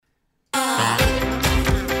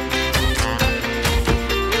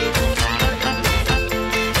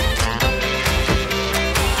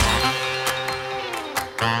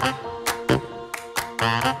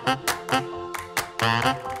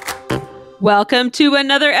Welcome to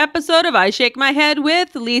another episode of I Shake My Head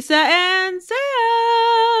with Lisa and Sam.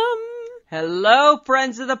 Hello,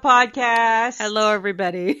 friends of the podcast. Hello,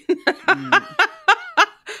 everybody.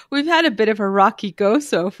 We've had a bit of a rocky go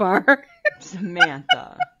so far.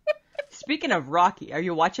 Samantha. Speaking of Rocky, are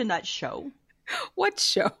you watching that show? What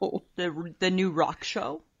show? The new rock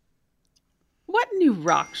show? What new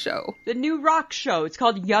rock show? The new rock show. It's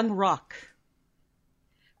called Young Rock.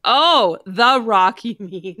 Oh, The Rock, you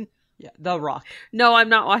mean? Yeah, The Rock. No, I'm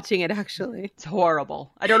not watching it, actually. It's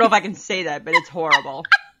horrible. I don't know if I can say that, but it's horrible.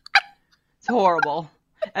 It's horrible.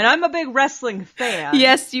 And I'm a big wrestling fan.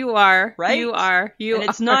 Yes, you are. Right? You are. And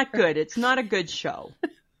it's not good. It's not a good show.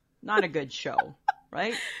 Not a good show.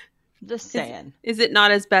 Right? Just saying. Is it not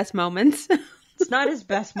his best moments? It's not his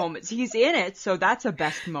best moments. He's in it, so that's a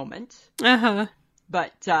best moment. Uh-huh.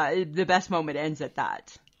 But the best moment ends at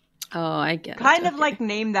that. Oh, I get it. Kind of like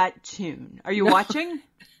Name That Tune. Are you watching?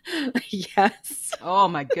 Yes. Oh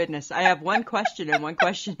my goodness. I have one question and one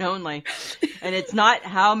question only. And it's not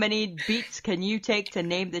how many beats can you take to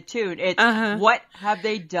name the tune. It's what have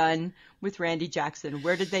they done with Randy Jackson?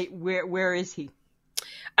 Where is he?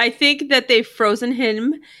 I think that they've frozen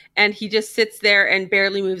him and he just sits there and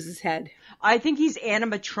barely moves his head. I think he's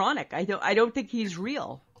animatronic. I don't think he's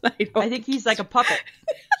real. I think he's like a puppet.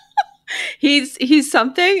 He's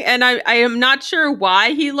something, and I am not sure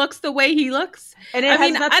why he looks the way he looks. And I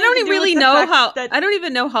don't really know how. I don't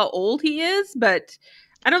even know how old he is, but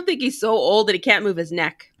I don't think he's so old that he can't move his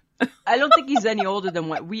neck. I don't think he's any older than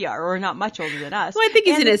what we are, or not much older than us. Well, I think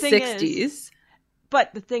he's in his 60s.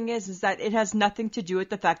 But the thing is that it has nothing to do with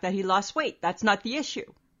the fact that he lost weight. That's not the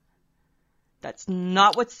issue. That's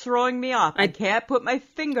not what's throwing me off. I can't put my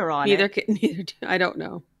finger on it. Neither do I. Don't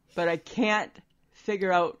know. But I can't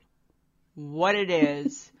figure out what it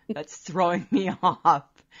is that's throwing me off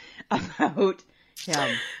about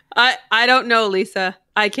him. I don't know, Lisa.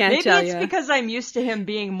 I can't tell you. Maybe it's because I'm used to him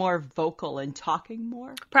being more vocal and talking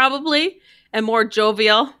more. Probably. And more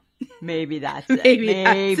jovial. Maybe that's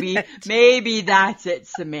it. Maybe that's it,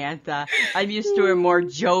 Samantha. I'm used to a more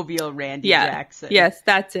jovial Randy Jackson. Yes,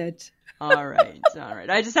 that's it. All right.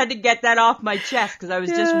 I just had to get that off my chest because I was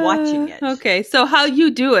just watching it. Okay, so how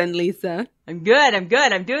you doing, Lisa? I'm good. I'm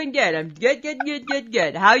doing good. I'm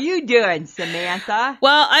good. How you doing, Samantha?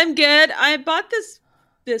 Well, I'm good. I bought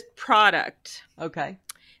this product. Okay.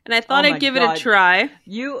 And I thought I'd give it a try.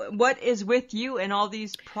 What is with you and all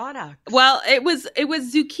these products? Well, it was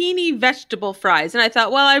zucchini vegetable fries. And I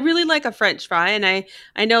thought, well, I really like a French fry. And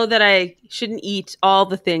I know that I shouldn't eat all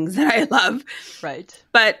the things that I love. Right.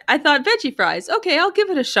 But I thought veggie fries. Okay, I'll give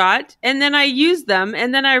it a shot. And then I used them.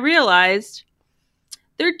 And then I realized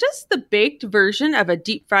they're just the baked version of a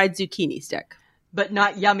deep fried zucchini stick. But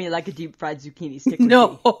not yummy like a deep fried zucchini stick would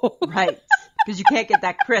No. be. Right. Because you can't get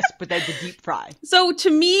that crisp without the deep fry. So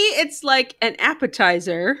to me, it's like an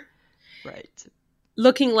appetizer. Right.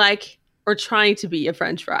 Looking like or trying to be a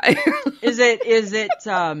French fry. Is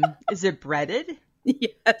it breaded?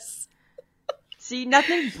 Yes. See,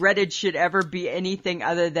 nothing breaded should ever be anything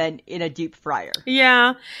other than in a deep fryer.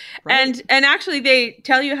 Yeah. Right? And actually they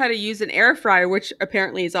tell you how to use an air fryer, which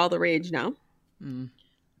apparently is all the rage now. Mm.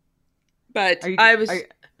 But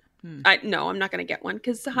no, I'm not going to get one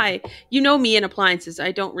because, you know me and appliances.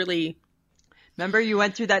 I don't really. Remember you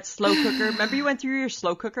went through that slow cooker? Remember you went through your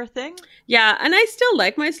slow cooker thing? Yeah, and I still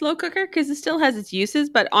like my slow cooker because it still has its uses,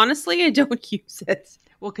 but honestly, I don't use it.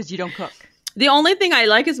 Well, because you don't cook. The only thing I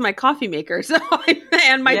like is my coffee maker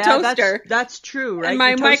and my toaster. That's true, right? And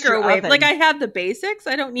my microwave. Like, I have the basics.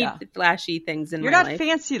 I don't need the flashy things in my life. You're not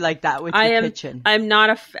fancy like that with your kitchen. I'm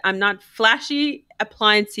not flashy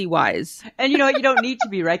appliancey wise. And you know what? You don't need to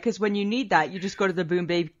be, right? Because when you need that, you just go to the Boom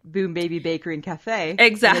Baby Bakery and Cafe.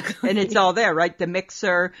 Exactly. And it's all there, right? The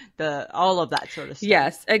mixer, all of that sort of stuff.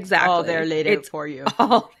 Yes, exactly. All there laid out for you.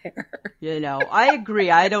 All there. You know, I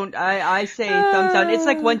agree. I say thumbs down. It's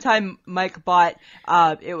like one time Mike bought,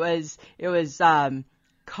 it was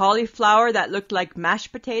cauliflower that looked like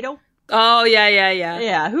mashed potato. Oh, yeah.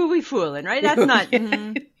 Yeah, who we fooling, right? That's not...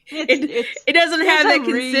 It doesn't have that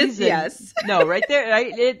consistency. Yes. No, right there.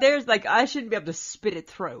 Right, there's like, I shouldn't be able to spit it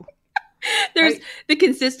through. The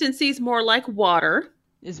consistency is more like water.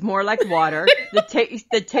 It's more like water.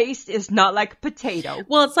 The taste is not like potato.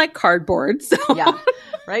 Well, it's like cardboard. So. Yeah.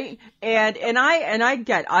 Right. And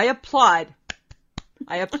I applaud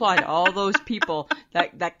all those people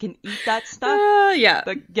that can eat that stuff. Yeah.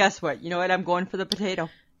 But guess what? You know what? I'm going for the potato.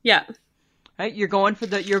 Yeah. Right? You're going for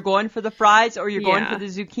the fries, or you're going for the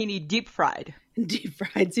zucchini deep fried. Deep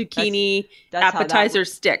fried zucchini that's appetizer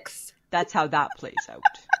sticks. That's how that plays out.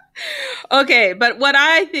 Okay, but what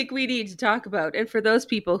I think we need to talk about, and for those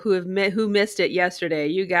people who missed it yesterday,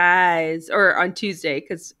 you guys, or on Tuesday,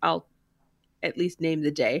 because I'll at least name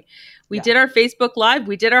the day, we did our Facebook Live.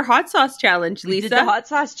 We did our hot sauce challenge, Lisa. We did the hot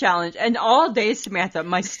sauce challenge, and all day, Samantha,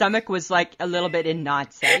 my stomach was like a little bit in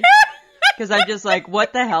knots, because I'm just like,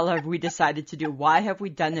 what the hell have we decided to do? Why have we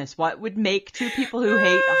done this? What would make two people who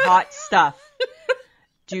hate hot stuff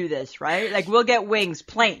do this, right? Like, we'll get wings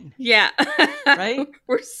plain. Yeah. Right?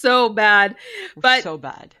 We're so bad. We're so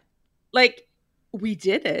bad. Like, we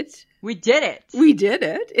did it. We did it. We did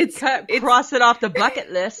it. It's cross it off the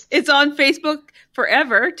bucket list. It's on Facebook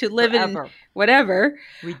forever to live in whatever.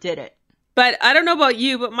 We did it. But I don't know about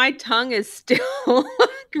you, but my tongue is still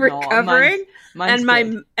recovering.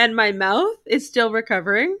 Mine's and my mouth is still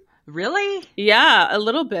recovering. Really? Yeah, a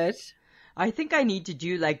little bit. I think I need to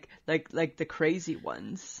do like the crazy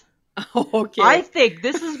ones. Okay. I think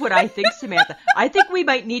this is what I think, Samantha. I think we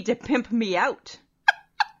might need to pimp me out.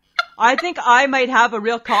 I think I might have a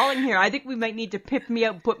real calling here. I think we might need to pimp me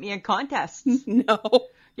out and put me in contests. No.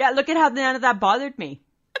 Yeah, look at how none of that bothered me.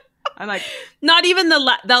 I'm like, not even the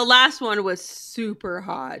last one was super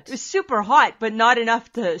hot. It was super hot, but not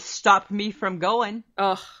enough to stop me from going.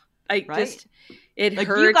 Oh, it like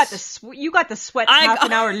hurts. You got the sweat half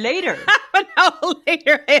an hour later. Half an hour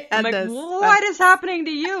later, I'm like, what is happening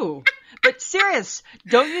to you? But serious,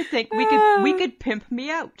 don't you think we could pimp me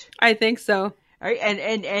out? I think so. All right,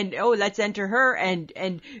 and let's enter her, and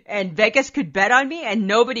Vegas could bet on me, and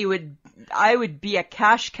nobody would. I would be a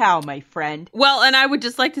cash cow, my friend. Well, and I would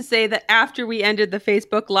just like to say that after we ended the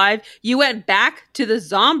Facebook Live, you went back to the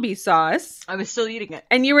zombie sauce. I was still eating it.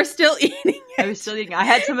 And you were still eating it. I was still eating it. I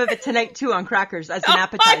had some of it tonight, too, on crackers as an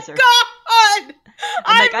appetizer. Oh,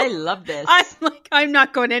 my God! I love this. I'm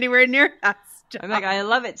not going anywhere near that stuff. I'm like, I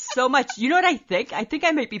love it so much. You know what I think? I think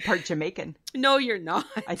I might be part Jamaican. No, you're not.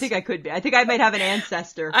 I think I could be. I think I might have an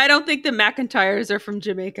ancestor. I don't think the McIntyres are from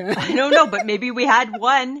Jamaica. I don't know, but maybe we had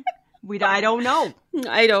one. I don't know.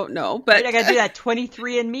 I don't know, but right, I got to do that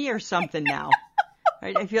 23andMe or something now.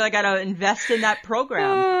 Right? I feel like I got to invest in that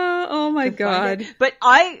program. Oh my God! But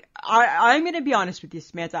I'm going to be honest with you,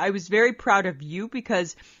 Samantha. I was very proud of you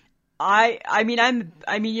because I mean,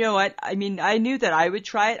 you know what? I mean, I knew that I would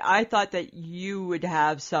try it. I thought that you would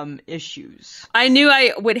have some issues. I knew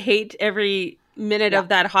I would hate every minute of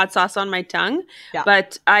that hot sauce on my tongue,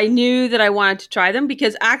 but I knew that I wanted to try them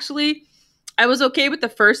because actually I was okay with the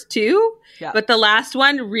first two, but the last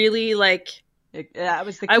one really that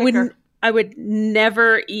was the kicker. I would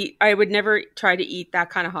never try to eat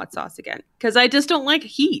that kind of hot sauce again because I just don't like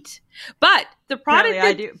heat. But the product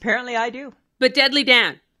Apparently I do. But Deadly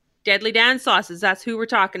Dan sauces, that's who we're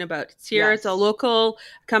talking about. It's here. Yes. It's a local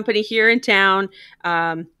company here in town.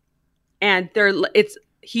 And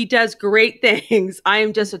he does great things. I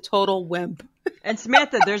am just a total wimp. And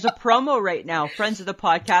Samantha, there's a promo right now, friends of the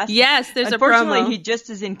podcast. Yes, there's a promo. Unfortunately, he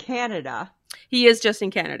just is in Canada. He is just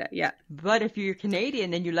in Canada, yeah. But if you're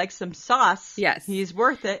Canadian and you like some sauce, yes, he's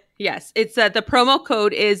worth it. Yes, it's the promo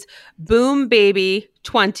code is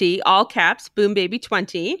BoomBaby20, all caps,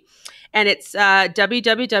 BoomBaby20, and it's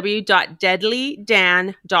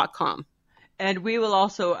www.deadlydan.com. And we will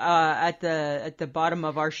also at the bottom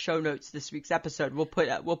of our show notes this week's episode, we'll put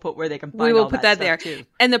where they can find. We will put that there too.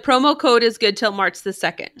 And the promo code is good till March the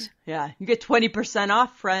 2nd. Yeah, you get 20%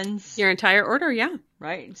 off, friends. Your entire order, yeah.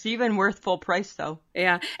 Right, it's even worth full price though.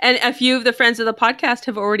 Yeah, and a few of the friends of the podcast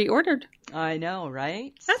have already ordered. I know,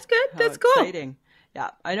 right? That's good. That's cool. Exciting.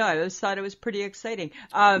 Yeah, I know. I always thought it was pretty exciting.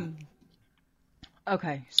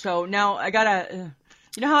 Okay, so now I gotta.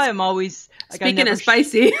 You know how I'm always speaking of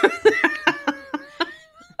spicy.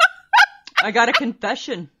 I got a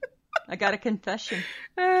confession.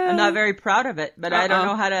 I'm not very proud of it, but I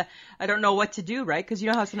don't know what to do, right? Because you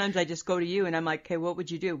know how sometimes I just go to you and I'm like, okay, what would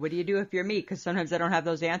you do? What do you do if you're me? Because sometimes I don't have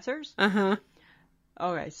those answers. Uh-huh.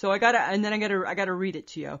 Okay, so I gotta read it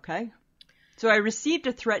to you, okay? So I received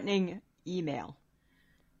a threatening email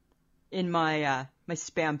in my my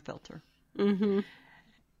spam filter. Mm-hmm.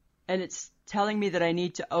 And it's telling me that I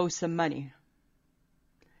need to owe some money.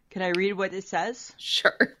 Can I read what it says?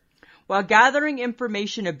 Sure. While gathering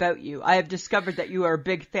information about you, I have discovered that you are a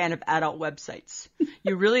big fan of adult websites.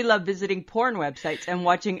 You really love visiting porn websites and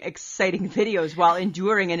watching exciting videos while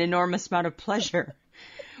enduring an enormous amount of pleasure.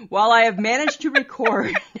 While I have managed to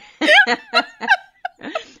record...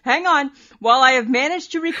 Hang on. While I have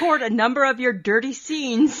managed to record a number of your dirty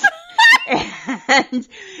scenes and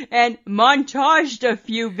montaged a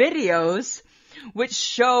few videos which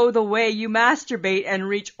show the way you masturbate and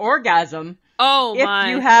reach orgasm... Oh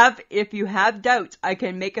my. If you have doubts, I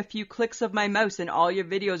can make a few clicks of my mouse and all your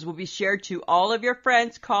videos will be shared to all of your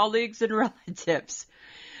friends, colleagues, and relatives.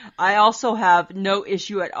 I also have no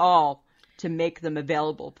issue at all to make them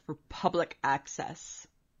available for public access.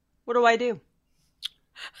 What do I do?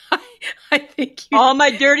 I think all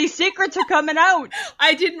my dirty secrets are coming out.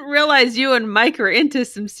 I didn't realize you and Mike are into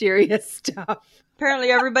some serious stuff. Apparently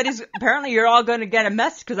you're all going to get a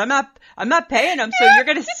message because I'm not paying them, so you're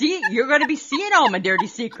going to be seeing all my dirty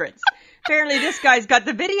secrets. Apparently this guy's got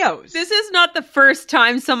the videos. This is not the first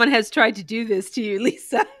time someone has tried to do this to you,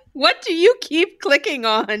 Lisa. What do you keep clicking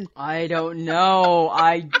on? I don't know.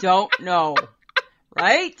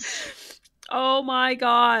 Right? Oh my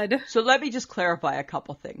God. So let me just clarify a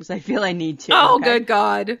couple things. I feel I need to. Oh, okay? Good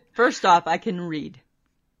God. First off, I can read,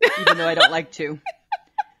 even though I don't like to.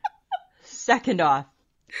 Second off,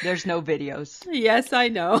 there's no videos. Yes, I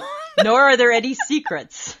know. Nor are there any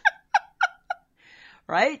secrets.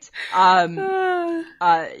 Right?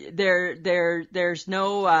 There's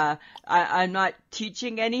no, I'm not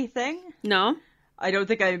teaching anything. No. I don't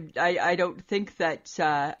think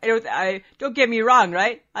don't get me wrong,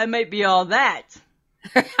 right? I might be all that.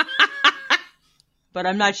 But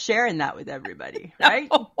I'm not sharing that with everybody, right?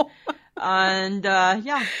 No. And,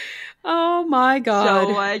 yeah. Oh my God.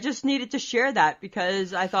 So I just needed to share that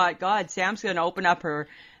because I thought, God, Sam's going to open up her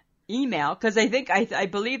email because I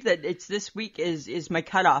believe that it's this week is my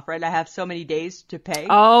cutoff, right? I have so many days to pay.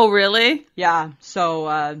 Oh, really? Yeah.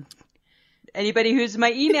 So, anybody who's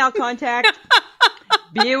my email contact,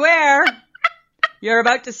 be aware. You're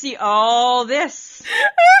about to see all this.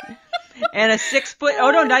 And a 6 foot,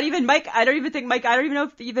 oh no, not even Mike. I don't even know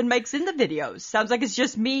if even Mike's in the videos. Sounds like it's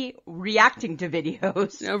just me reacting to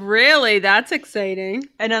videos. Oh, really? That's exciting.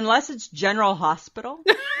 And unless it's General Hospital,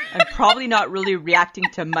 I'm probably not really reacting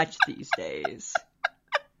to much these days.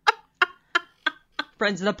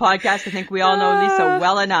 Friends of the podcast, I think we all know Lisa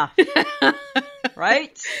well enough.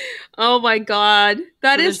 Right? Oh my God.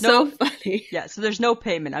 That is so funny. Yeah, so there's no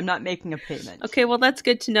payment. I'm not making a payment. Okay, well that's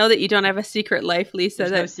good to know that you don't have a secret life, Lisa.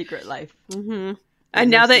 There's no secret life. Mm-hmm.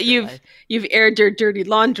 And now that you've aired your dirty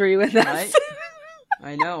laundry with us. Right?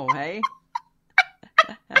 I know, hey?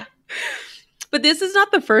 But this is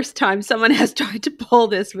not the first time someone has tried to pull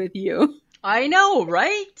this with you. I know,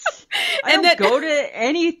 right? I don't go to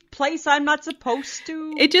any place I'm not supposed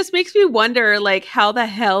to. It just makes me wonder, like, how the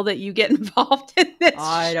hell that you get involved in this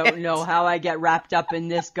I don't know how I get wrapped up in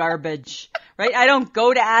this garbage, right? I don't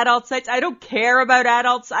go to adult sites. I don't care about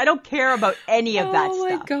adults. I don't care about any of that stuff.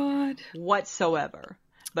 Oh, my God. Whatsoever.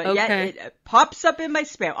 But yet it pops up in my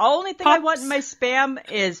spam. The only thing I want in my spam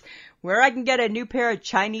is where I can get a new pair of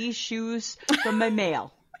Chinese shoes from my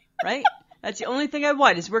mail, right? That's the only thing I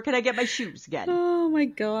want is where can I get my shoes again? Oh, my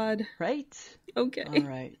God. Right? Okay. All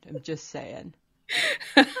right. I'm just saying.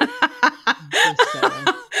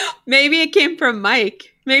 Maybe it came from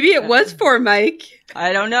Mike. Maybe it was for Mike.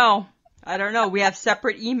 I don't know. We have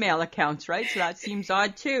separate email accounts, right? So that seems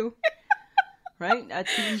odd, too. Right? That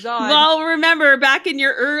seems odd. Well, remember, back in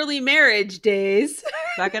your early marriage days.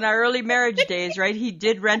 Back in our early marriage days, right? He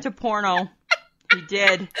did rent a porno. He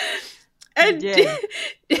did. And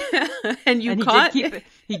he caught it.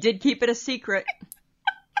 He did keep it a secret.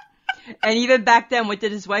 And even back then, what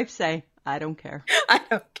did his wife say? I don't care. I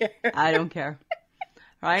don't care. I don't care.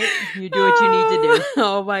 Right? You do what you need to do.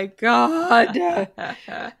 Oh my God.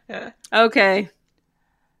 Okay.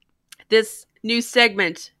 This new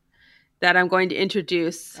segment that I'm going to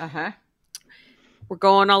introduce. We're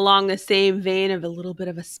going along the same vein of a little bit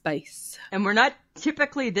of a spice. And we're not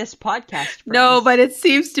typically this podcast friends. No, but it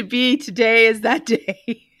seems to be today is that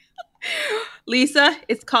day. Lisa,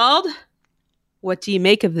 it's called What Do You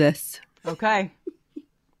Make of This? Okay.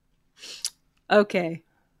 Okay.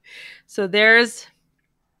 So there's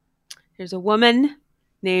a woman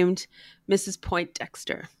named Mrs.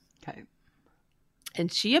 Poindexter. Okay. And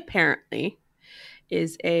she apparently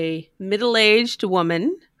is a middle-aged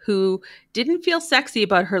woman who didn't feel sexy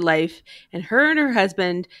about her life, and her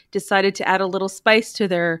husband decided to add a little spice to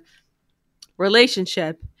their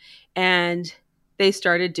relationship, and they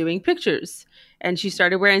started doing pictures, and she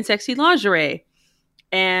started wearing sexy lingerie,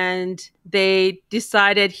 and the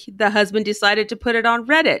husband decided to put it on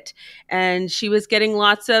Reddit, and she was getting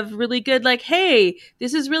lots of really good, like, hey,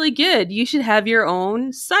 this is really good. You should have your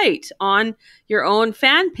own site on your own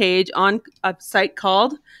fan page on a site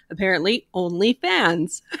called, apparently,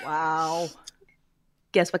 OnlyFans. Wow.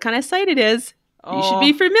 Guess what kind of site it is? Oh, you should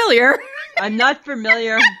be familiar. I'm not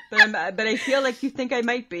familiar, but I feel like you think I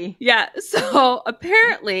might be. Yeah. So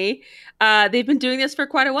apparently, they've been doing this for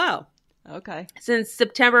quite a while. Okay. Since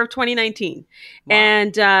September of 2019. Wow.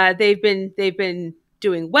 And they've been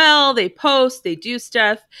doing well. They post, they do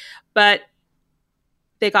stuff, but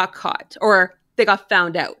they got caught, or they got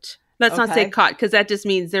found out. Let's not say caught, because that just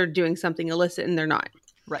means they're doing something illicit and they're not.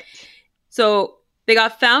 Right. So they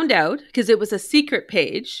got found out because it was a secret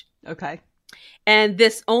page. Okay. And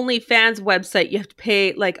this OnlyFans website, you have to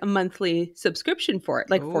pay like a monthly subscription for it,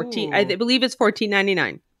 like $14. I believe it's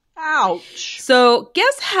 $14.99. Ouch. So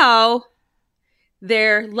guess how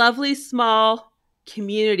their lovely small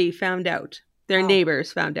community found out? Their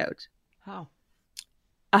neighbors found out. How?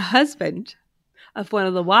 A husband of one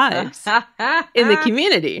of the wives in the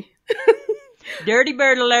community. Dirty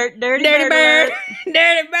bird alert. Dirty bird alert.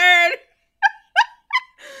 Dirty bird.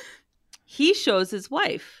 He shows his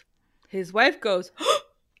wife. His wife goes,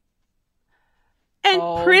 and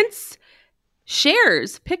Prince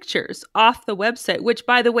shares pictures off the website, which,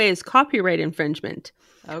 by the way, is copyright infringement.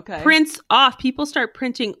 Okay. Prints off. People start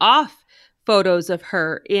printing off photos of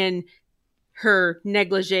her in her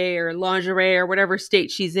negligee or lingerie or whatever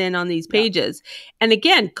state she's in on these pages. Yeah. And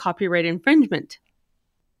again, copyright infringement.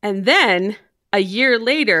 And then a year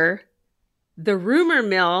later, the rumor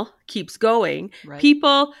mill keeps going. Right.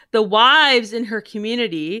 People, the wives in her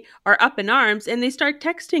community are up in arms, and they start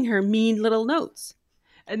texting her mean little notes.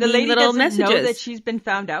 And the lady doesn't know that she's been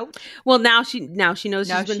found out? Well, now she knows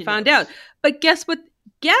she's been found out. But guess what?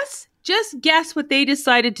 Just guess what they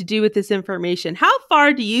decided to do with this information. How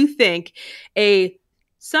far do you think a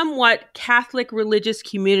somewhat Catholic religious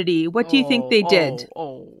community, what do you think they did?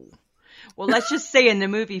 Well, let's just say in the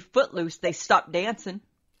movie Footloose, they stopped dancing.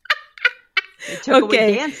 They took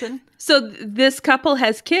away dancing. So this couple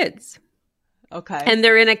has kids. Okay. And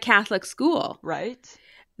they're in a Catholic school. Right.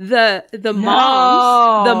 The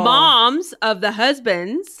moms of the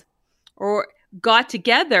husbands got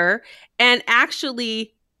together and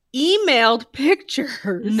actually emailed pictures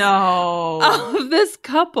of this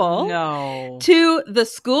couple to the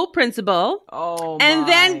school principal. And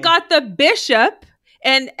then got the bishop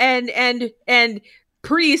and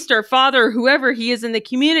priest or father, whoever he is in the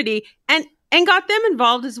community, and got them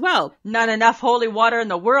involved as well. Not enough holy water in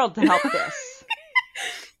the world to help this.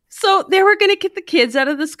 So they were going to get the kids out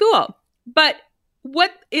of the school. But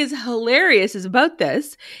what is hilarious about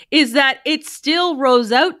this is that it still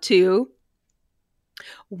rose out to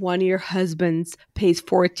one of your husbands pays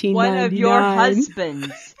 $14.99. One of your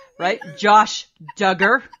husbands, right? Josh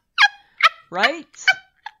Duggar, right?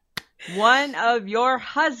 One of your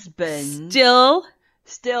husbands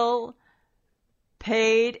still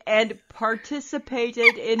paid and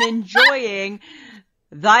participated in enjoying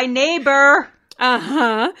thy neighbor.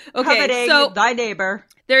 Okay, coveting so thy neighbor.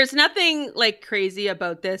 There's nothing like crazy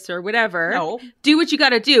about this or whatever. No. Do what you got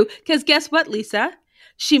to do. Because guess what, Lisa?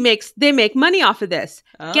 They make money off of this.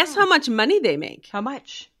 Oh. Guess how much money they make? How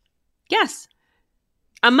much? Guess.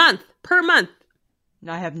 Per month.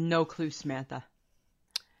 I have no clue, Samantha.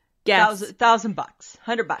 Guess. $1,000,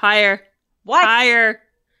 $100. Higher. What? Higher.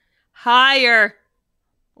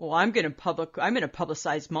 Oh, I'm gonna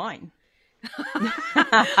publicize mine.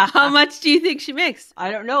 How much do you think she makes? I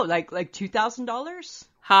don't know, like $2,000?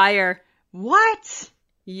 Higher. What?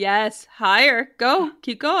 Yes, higher. Go.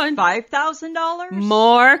 Keep going. $5,000?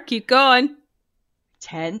 More. Keep going.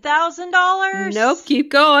 $10,000? Nope. Keep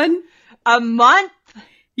going. A month?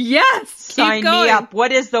 Yes. Sign me up.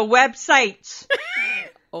 What is the website?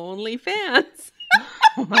 OnlyFans.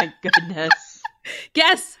 Oh my goodness.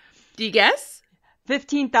 Guess. Do you guess?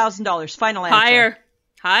 $15,000. Final answer.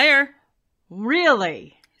 Higher.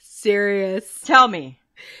 Really? Serious. Tell me.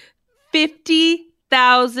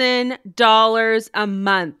 $50,000 a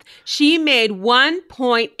month. She made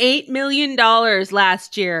 $1.8 million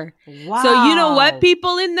last year. Wow. So you know what,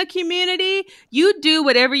 people in the community? You do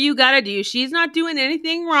whatever you got to do. She's not doing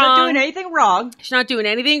anything wrong. She's not doing anything wrong. She's not doing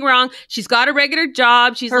anything wrong. She's got a regular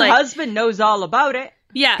job. Her husband knows all about it.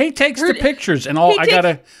 Yeah. He takes the pictures and all. I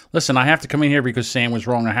have to come in here because Sam was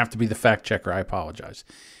wrong. I have to be the fact checker. I apologize.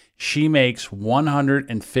 She makes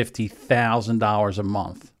 $150,000 a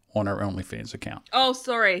month on her OnlyFans account. Oh,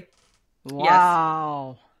 sorry.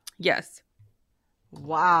 Wow. Yes.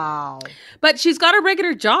 Wow. But she's got a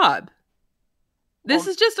regular job. This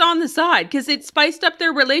is just on the side because it spiced up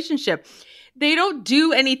their relationship. They don't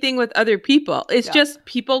do anything with other people. It's just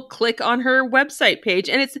people click on her website page.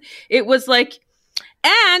 And it was like,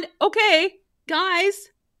 and okay, guys,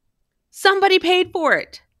 somebody paid for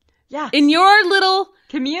it. Yeah. In your little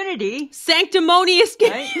community, sanctimonious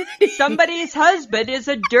community. Right? Somebody's husband is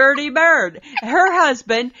a dirty bird. Her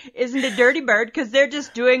husband isn't a dirty bird because they're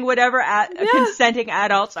just doing whatever consenting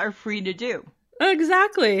adults are free to do.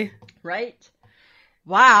 Exactly. Right?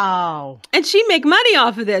 Wow. And she make money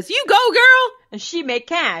off of this. You go, girl. And she make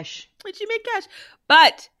cash.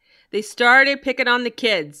 But they started picking on the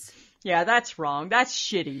kids. Yeah, that's wrong. That's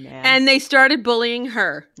shitty, man. And they started bullying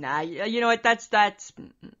her. Nah, you know what? That's.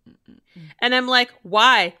 And I'm like,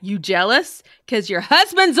 why? You jealous? Because your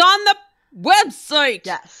husband's on the website.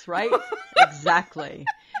 Yes, right? Exactly.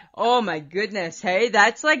 Oh my goodness. Hey,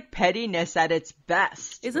 that's like pettiness at its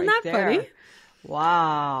best. Isn't that funny?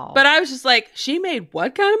 Wow. But I was just like, she made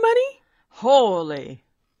what kind of money? Holy.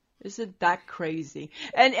 Isn't that crazy?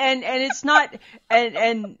 And it's not,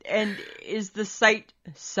 and is the site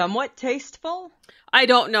somewhat tasteful? I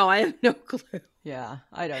don't know. I have no clue. Yeah,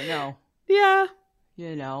 I don't know. Yeah.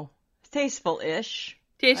 You know, tasteful-ish.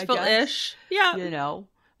 Tasteful-ish. Yeah. You know,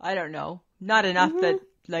 I don't know. Not enough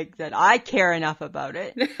that I care enough about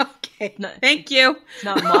it. Okay. Thank you.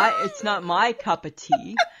 It's not my cup of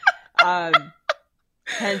tea.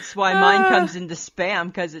 Hence why mine comes into spam,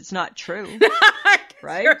 because it's not true.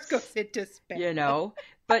 Right? Yours goes into spam. You know,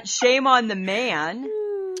 but shame on the man.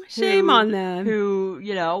 Shame on them. Who,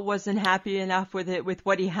 you know, wasn't happy enough with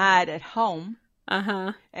what he had at home.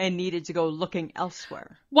 Uh-huh. And needed to go looking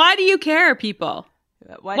elsewhere. Why do you care, people?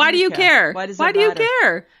 Why do you care? Why do you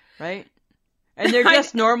care? Right? And they're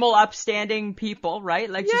just normal, upstanding people, right?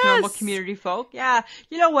 Like just normal community folk. Yeah.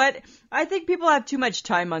 You know what? I think people have too much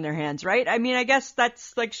time on their hands, right? I mean, I guess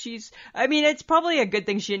that's like it's probably a good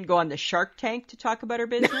thing she didn't go on the Shark Tank to talk about her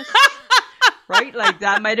business. Right? Like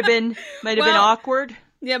that might have been awkward.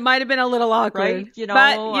 Yeah, it might have been a little awkward. Right? You know,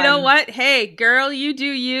 but you know what? Hey, girl, you do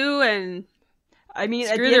you, and I mean,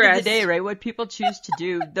 at the end of the day, right, what people choose to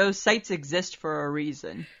do, those sites exist for a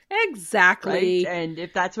reason. Exactly. Right? And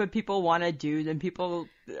if that's what people want to do, then people,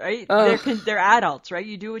 right, they're adults, right?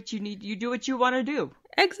 You do what you need, you do what you want to do.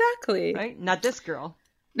 Exactly. Right? Not this girl.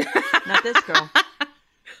 Not this girl.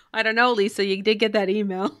 I don't know, Lisa, you did get that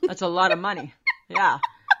email. That's a lot of money. Yeah.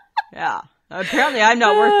 Yeah. Apparently I'm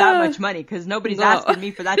not worth that much money, because nobody's asking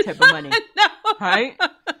me for that type of money. No. Right?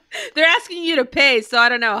 They're asking you to pay, so I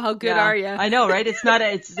don't know. How good are you? I know, right? It's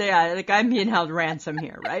like I'm being held ransom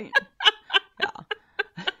here, right? Yeah.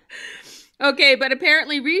 Okay, but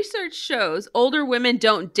apparently research shows older women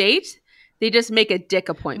don't date. They just make a dick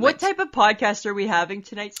appointment. What type of podcast are we having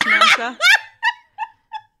tonight, Samantha?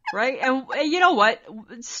 Right? And you know what?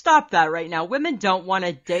 Stop that right now. Women don't want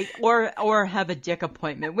to date or have a dick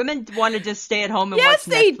appointment. Women want to just stay at home and watch Netflix. Yes,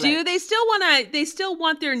 they do. They still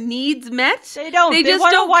want their needs met. They don't. They just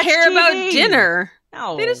don't care about dinner.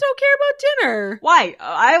 No. They just don't care about dinner. Why?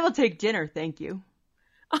 I will take dinner, thank you.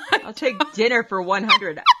 I'll take dinner for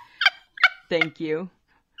 100. Thank you.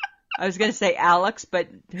 I was going to say Alex, but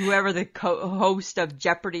whoever the host of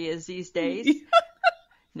Jeopardy is these days.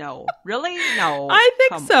 No. Really? No. I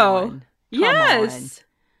think so. Come yes. On.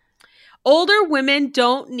 Older women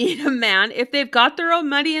don't need a man if they've got their own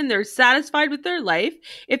money and they're satisfied with their life.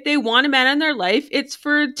 If they want a man in their life, it's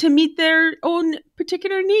to meet their own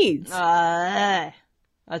particular needs. That's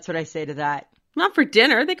what I say to that. Not for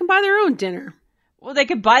dinner. They can buy their own dinner. Well, they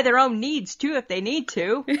can buy their own needs too if they need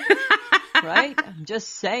to. Right? I'm just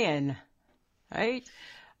saying. Right?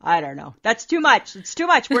 I don't know. That's too much. It's too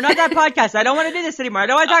much. We're not that podcast. I don't want to do this anymore. I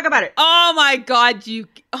don't want to talk about it. Oh my God.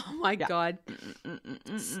 God.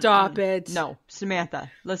 Stop it. No,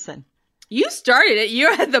 Samantha, listen. You started it.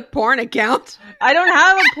 You had the porn account. I don't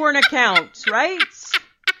have a porn account, right?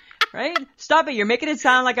 Right? Stop it. You're making it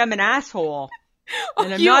sound like I'm an asshole.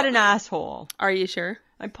 And I'm not an asshole. Are you sure?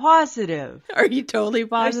 I'm positive. Are you totally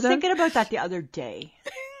positive? I was thinking about that the other day.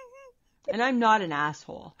 And I'm not an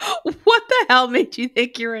asshole. What the hell made you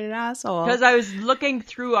think you're an asshole? Because I was looking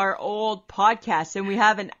through our old podcasts, and we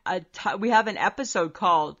have an episode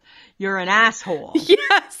called "You're an Asshole."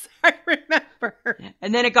 Yes, I remember.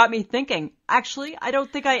 And then it got me thinking. Actually, I don't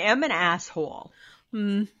think I am an asshole.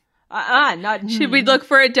 Hmm. Not. Should we look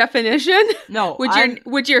for a definition? No.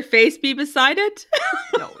 Would your face be beside it?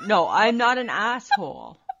 No, I'm not an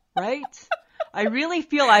asshole. Right? I really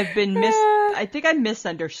feel I think I'm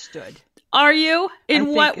misunderstood. Are you?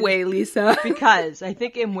 In what way, Lisa? Because I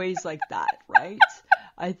think in ways like that, right?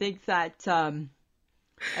 I think I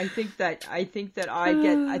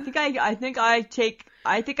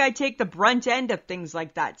take the brunt end of things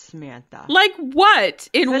like that, Samantha. Like what?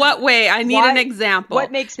 In what way? I need an example.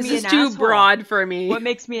 What makes me an asshole? This is too broad for me. What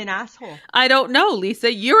makes me an asshole? I don't know,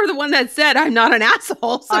 Lisa. You're the one that said I'm not an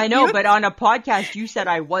asshole. So I know, but on a podcast you said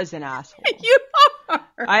I was an asshole. You are.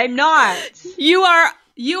 I'm not. You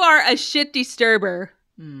are a shit disturber.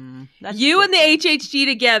 You and the HHG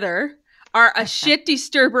together are a shit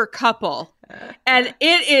disturber couple. And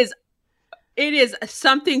it is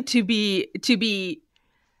something to be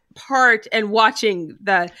part and watching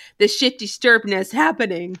the shit disturbedness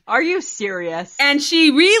happening. Are you serious? And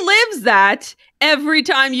she relives that every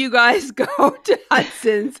time you guys go to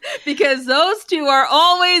Hudson's because those two are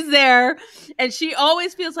always there. And she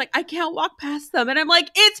always feels like, I can't walk past them. And I'm like,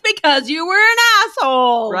 it's because you were an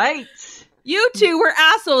asshole. Right. You two were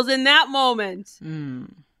assholes in that moment.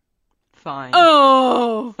 Fine.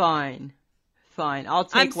 Oh. Fine. I'll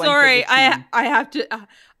take I'm sorry. I have to.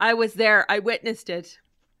 I was there. I witnessed it.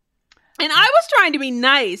 And I was trying to be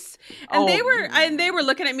nice. And they were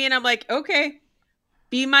looking at me and I'm like, okay,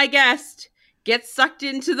 be my guest. Get sucked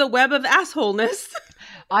into the web of assholeness.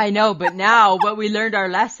 I know, but we learned our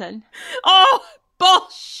lesson. Oh,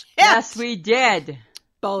 bullshit. Yes, we did.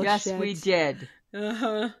 Bullshit. Yes, we did.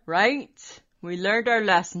 Right? We learned our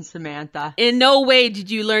lesson, Samantha. In no way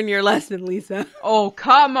did you learn your lesson, Lisa. Oh,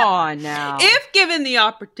 come on now. If given the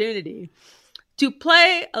opportunity to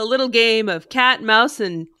play a little game of cat and mouse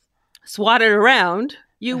and swat it around,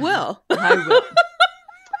 you will. I will.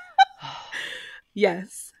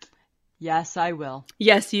 Yes. Yes, I will.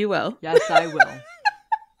 Yes, you will. Yes, I will.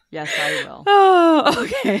 Yes, I will. Oh,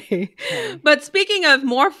 okay. But speaking of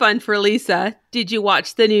more fun for Lisa, did you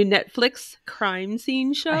watch the new Netflix crime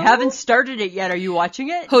scene show? I haven't started it yet. Are you watching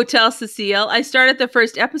it? Hotel Cecile. I started the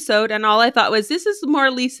first episode and all I thought was, this is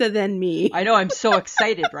more Lisa than me. I know. I'm so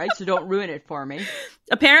excited, right? So don't ruin it for me.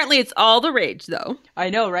 Apparently it's all the rage, though. I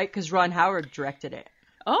know, right? Because Ron Howard directed it.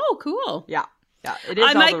 Oh, cool. Yeah. Yeah, it is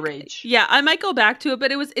all the rage. Yeah, I might go back to it,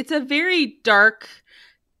 but it's a very dark...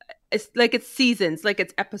 It's like it's seasons, like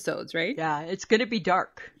it's episodes, right? Yeah, it's going to be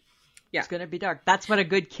dark. Yeah. It's going to be dark. That's what a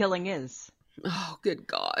good killing is. Oh, good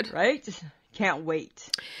God. Right? Can't wait.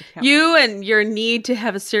 You and your need to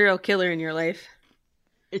have a serial killer in your life.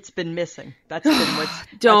 It's been missing. That's been what's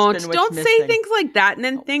Don't missing. say things like that, and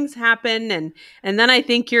then things happen, and then I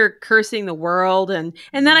think you're cursing the world, and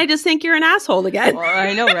then I just think you're an asshole again. Well,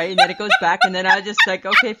 I know, right? And then it goes back, and then I just like,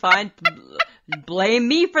 okay, fine, blame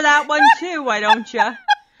me for that one too. Why don't you?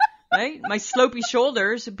 Right? My slopey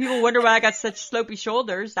shoulders. People wonder why I got such slopey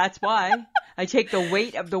shoulders. That's why. I take the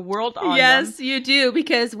weight of the world on them. Yes, you do,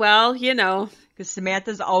 because, well, you know. Because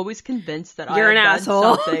Samantha's always convinced that you're I have done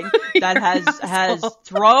asshole. something that has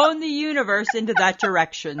thrown the universe into that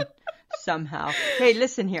direction somehow. Hey,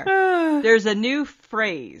 listen here. There's a new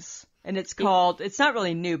phrase, and it's not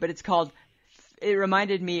really new, but it's called, it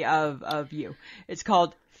reminded me of you. It's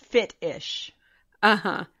called fit-ish.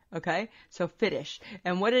 Uh-huh. Okay, so fit-ish.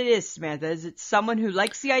 And what it is, Samantha, is it's someone who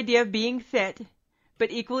likes the idea of being fit,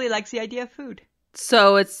 but equally likes the idea of food.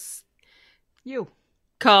 So it's you.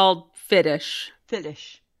 Called fit-ish.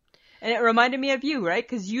 Fit-ish. And it reminded me of you, right?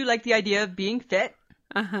 Because you like the idea of being fit.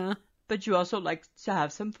 Uh-huh. But you also like to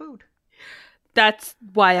have some food. That's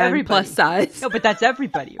why I'm plus size. No, but that's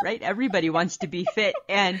everybody, right? Everybody wants to be fit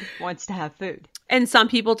and wants to have food. And some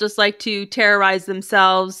people just like to terrorize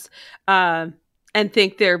themselves, and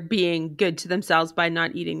think they're being good to themselves by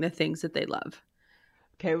not eating the things that they love.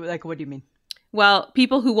 Okay, like what do you mean? Well,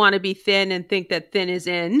 people who want to be thin and think that thin is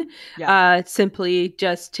in, simply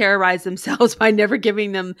just terrorize themselves by never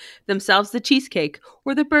giving themselves the cheesecake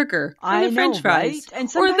or the burger or the French fries, right?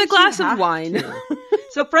 And or the glass of wine.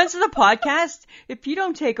 So friends of the podcast, if you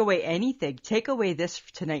don't take away anything, take away this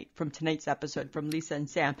tonight from tonight's episode from Lisa and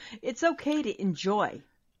Sam. It's okay to enjoy,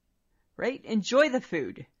 right? Enjoy the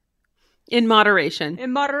food. In moderation.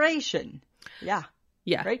 In moderation. Yeah.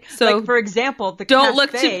 Yeah. Right? So like, for example, the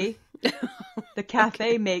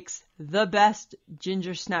cafe makes the best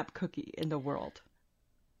ginger snap cookie in the world.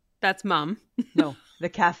 That's Mom. No, the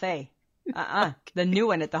cafe. Okay. The new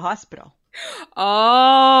one at the hospital.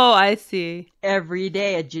 Oh, I see. Every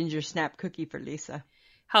day a ginger snap cookie for Lisa.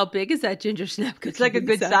 How big is that ginger snap cookie? It's like a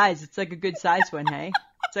good size. It's like a good size one, hey?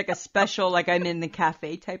 It's like a special, like I'm in the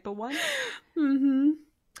cafe type of one. Mm-hmm.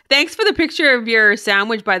 Thanks for the picture of your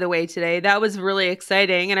sandwich, by the way, today. That was really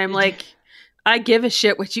exciting. And I'm like, I give a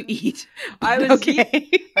shit what you eat.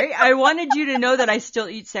 I wanted you to know that I still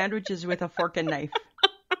eat sandwiches with a fork and knife.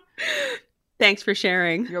 Thanks for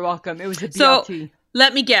sharing. You're welcome. It was a BLT. So,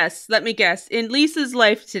 let me guess. In Lisa's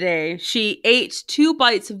life today, she ate 2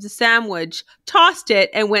 bites of the sandwich, tossed it,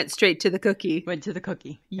 and went straight to the cookie.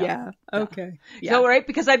 Yeah. Okay. Yeah. So, right,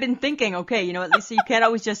 because I've been thinking, okay, you know, at Lisa, you can't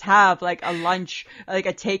always just have like a lunch, like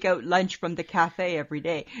a takeout lunch from the cafe every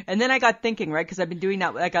day. And then I got thinking, right, because I've been doing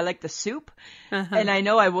that, like I like the soup, and I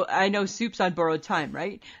know soup's on borrowed time,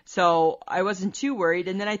 right? So I wasn't too worried.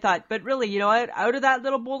 And then I thought, but really, you know what? Out of that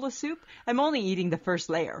little bowl of soup, I'm only eating the first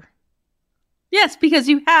layer. Yes, because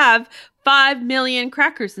you have 5 million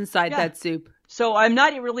crackers inside that soup. So I'm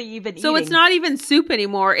not really even eating. So it's not even soup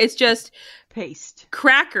anymore. It's just paste.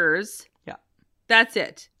 Crackers That's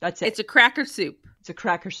it. That's it. It's a cracker soup. It's a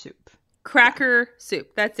cracker soup. Cracker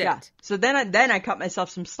soup. That's it. Yeah. So then I cut myself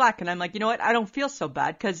some slack, and I'm like, you know what? I don't feel so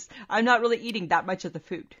bad because I'm not really eating that much of the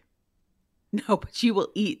food. No, but you will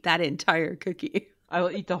eat that entire cookie. I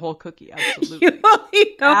will eat the whole cookie. Absolutely. You will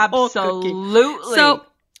eat the Absolutely. whole cookie. So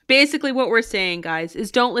basically what we're saying, guys,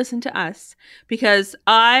 is don't listen to us because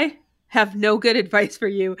I have no good advice for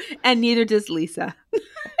you, and neither does Lisa.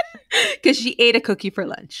 Because she ate a cookie for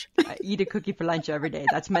lunch. I eat a cookie for lunch every day.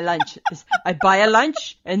 That's my lunch. I buy a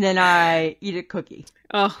lunch, and then I eat a cookie.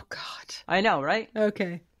 Oh, God. I know, right?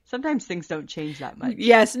 Okay. Sometimes things don't change that much.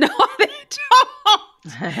 Yes. No, they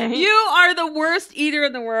don't. You are the worst eater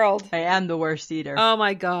in the world. I am the worst eater. Oh,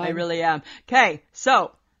 my God. I really am. Okay,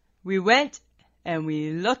 so we went and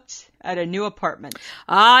we looked at a new apartment.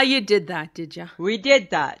 Ah, you did that, did you? We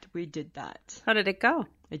did that. How did it go?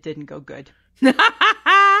 It didn't go good.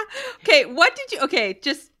 Okay,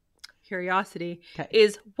 just curiosity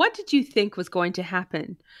is what did you think was going to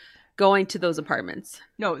happen going to those apartments?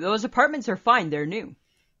 No, those apartments are fine. They're new.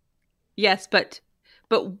 Yes, but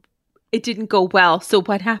it didn't go well. So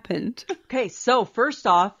what happened? Okay, so first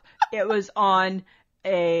off, it was on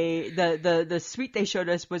the suite they showed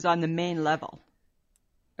us was on the main level.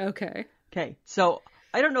 Okay. Okay, so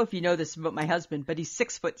I don't know if you know this about my husband, but he's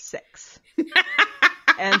 6'6".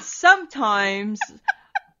 And sometimes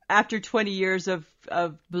after 20 years of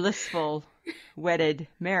blissful wedded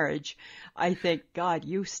marriage, I think, God,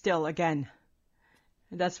 you still again.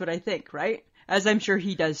 That's what I think, right? As I'm sure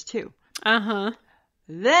he does too. Uh-huh.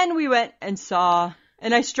 Then we went and saw,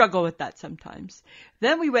 and I struggle with that sometimes.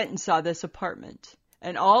 Then we went and saw this apartment.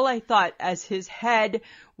 And all I thought as his head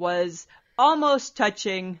was almost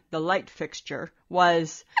touching the light fixture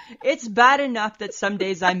was, it's bad enough that some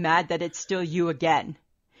days I'm mad that it's still you again.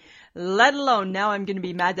 Let alone now I'm going to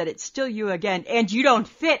be mad that it's still you again and you don't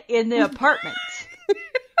fit in the apartment.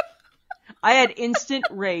 I had instant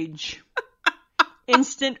rage.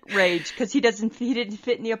 Instant rage because he didn't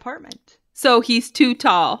fit in the apartment. So he's too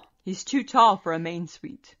tall. He's too tall for a main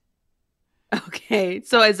suite. Okay.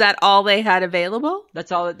 So is that all they had available?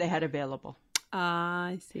 That's all that they had available.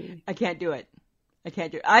 I see. I can't do it.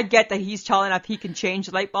 I get that he's tall enough he can change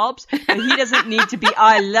light bulbs, but he doesn't need to be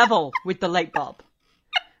eye level with the light bulb.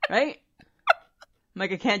 Right? I'm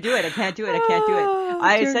like, I can't do it. I said to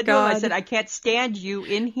him, I can't stand you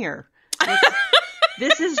in here.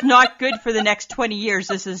 This is not good for the next 20 years.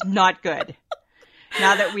 This is not good.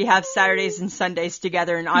 Now that we have Saturdays and Sundays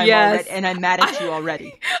together and I'm mad at you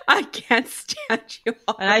already. I can't stand you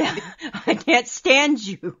already. And I can't stand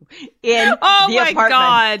you in the apartment. Oh my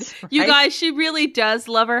God. Right? You guys, she really does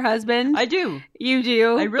love her husband. I do. You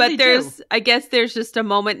do. I really do. I guess there's just a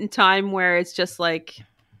moment in time where it's just like,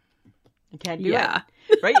 I can't do it.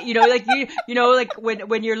 Right? Like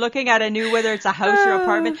when you're looking at a new, whether it's a house or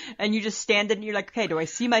apartment, and you just stand and you're like, okay, do I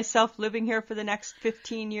see myself living here for the next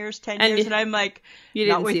 15 years, 10 years? And I'm like,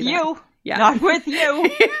 not with you. Yeah. Not with you.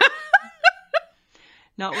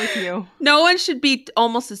 Not with you. No one should be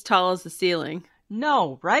almost as tall as the ceiling.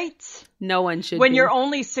 No, right? No one should when you're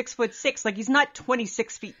only 6'6", like he's not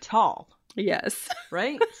 26 feet tall. Yes.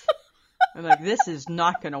 Right? I'm like, this is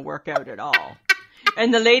not going to work out at all.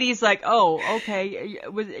 And the lady's like, oh, okay,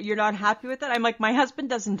 you're not happy with it? I'm like, my husband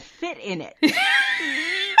doesn't fit in it.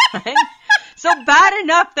 Right? So bad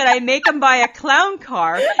enough that I make him buy a clown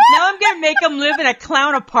car. Now I'm going to make him live in a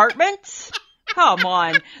clown apartment? Come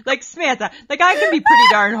on. Like, Samantha, like I can be pretty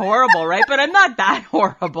darn horrible, right? But I'm not that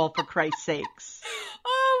horrible, for Christ's sakes.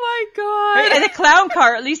 Oh my God. Right? And a clown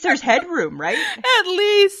car, at least there's headroom, right? At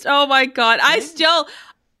least. Oh my God. I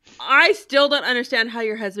still don't understand how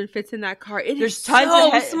your husband fits in that car. There's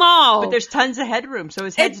tons of small. But there's tons of headroom, so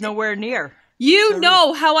his head's nowhere near. You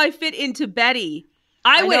know how I fit into Betty.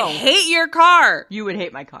 I would hate your car. You would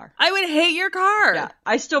hate my car. I would hate your car. Yeah.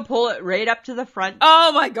 I still pull it right up to the front.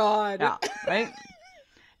 Oh my God. Yeah, right?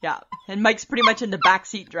 Yeah. And Mike's pretty much in the back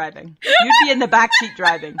seat driving. You'd be in the back seat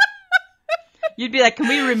driving. You'd be like, can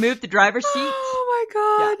we remove the driver's seat? Oh my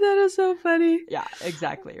God, that is so funny. Yeah,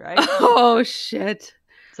 exactly, right? Oh shit.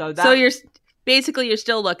 So you're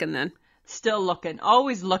still looking then? Still looking.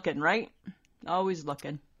 Always looking, right? Always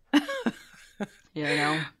looking. You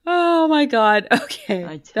know? Oh my God. Okay.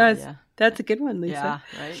 I tell you. That's a good one, Lisa.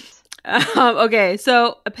 Yeah, right. Okay,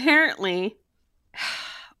 so apparently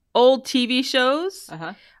old TV shows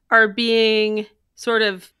are being sort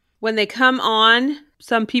of, when they come on,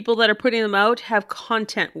 some people that are putting them out have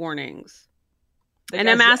content warnings. And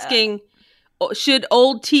I'm asking, should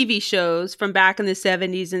old TV shows from back in the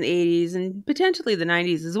 70s and 80s and potentially the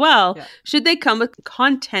 90s as well, should they come with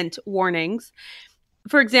content warnings?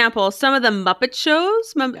 for example, some of the Muppet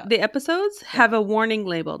shows, the episodes have a warning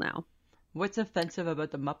label now. What's offensive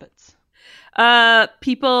about the Muppets?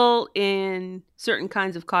 People in certain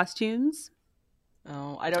kinds of costumes.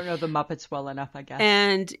 Oh, I don't know the Muppets well enough, I guess.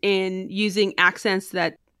 And in using accents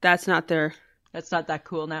that's not that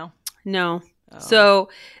cool now? No. Oh. So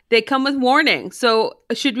they come with warning. So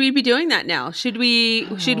should we be doing that now? Should we,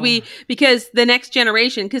 because the next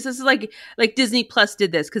generation, because this is like Disney Plus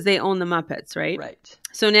did this because they own the Muppets, right? Right.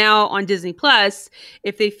 So now on Disney Plus,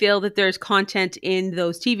 if they feel that there's content in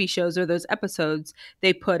those TV shows or those episodes,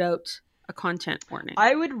 they put out a content warning.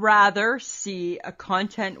 I would rather see a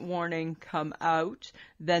content warning come out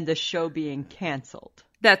than the show being canceled.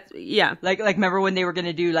 Yeah. Like remember when they were going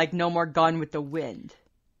to do like No More Gone with the Wind?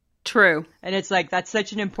 True. And it's like, that's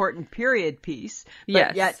such an important period piece.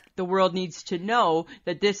 But yet the world needs to know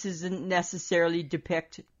that this isn't necessarily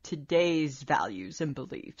depict today's values and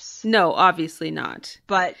beliefs. No, obviously not.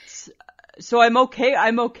 But, so I'm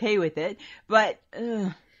okay with it. But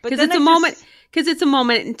because it's a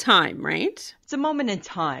moment in time, right? It's a moment in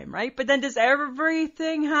time, right? But then does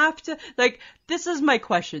everything have to, like, this is my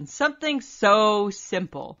question. Something so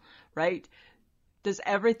simple, right? Does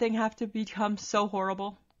everything have to become so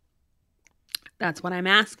horrible? That's what I'm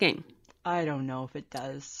asking. I don't know if it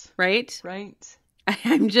does. Right? Right.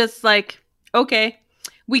 I'm just like, okay.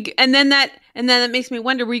 And then that makes me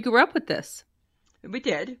wonder, we grew up with this. We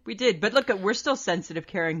did. But look, we're still sensitive,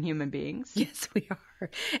 caring human beings. Yes, we are.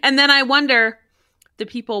 And then I wonder, the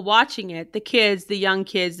people watching it, the kids, the young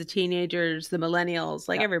kids, the teenagers, the millennials,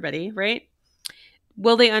 like everybody, right?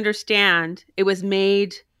 Will they understand it was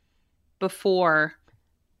made before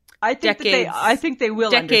I think they will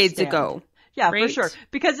decades understand. Ago. Yeah, right? For sure.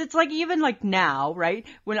 Because it's like, even like now, right?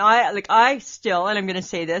 When I still, and I'm going to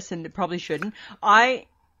say this and probably shouldn't, I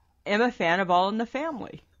am a fan of All in the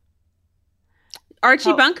Family.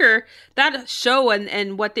 Archie Bunker, that show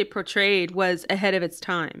and what they portrayed was ahead of its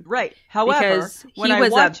time. Right. However, when I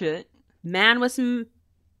watch it, man with some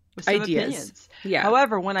ideas. Opinions. Yeah.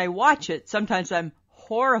 However, when I watch it, sometimes I'm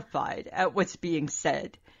horrified at what's being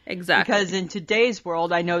said. Exactly. Because in today's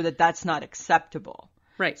world, I know that that's not acceptable.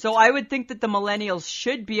 Right. So I would think that the millennials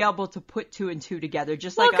should be able to put two and two together,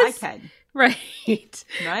 just like I can. Right.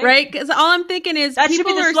 Right? Because all I'm thinking is, that should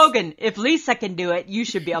be the slogan. If Lisa can do it, you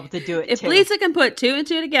should be able to do it too. If Lisa can put two and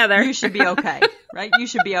two together, you should be okay. Right? You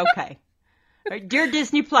should be okay. Right? Dear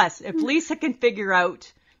Disney Plus, if Lisa can figure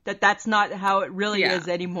out that that's not how it really is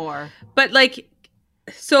anymore. But like,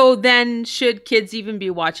 so then should kids even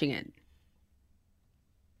be watching it?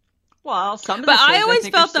 Well, some of the shows I always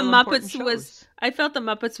felt the Muppets I felt the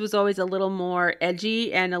Muppets was always a little more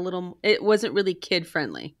edgy and it wasn't really kid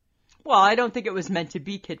friendly. Well, I don't think it was meant to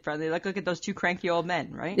be kid friendly. Like, look at those two cranky old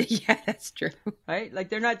men, right? Yeah, that's true. Right? Like,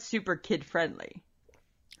 they're not super kid friendly.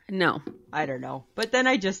 No. I don't know. But then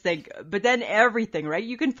I just think, everything, right?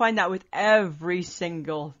 You can find that with every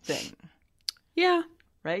single thing. Yeah.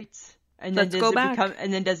 Right? And then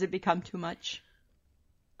does it become too much?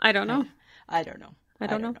 I don't know. I don't know. I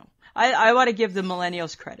don't know. I want to give the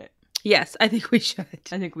millennials credit. Yes, I think we should.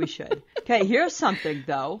 Okay, here's something,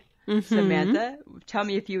 though. Mm-hmm. Samantha, tell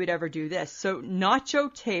me if you would ever do this. So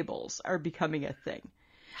nacho tables are becoming a thing.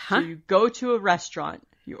 Huh? So you go to a restaurant,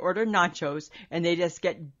 you order nachos, and they just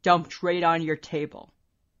get dumped right on your table.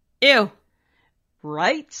 Ew.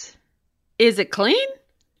 Right? Is it clean?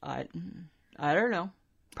 I don't know.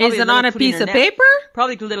 Probably is it on a piece of paper?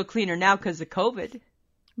 Probably a little cleaner now because of COVID.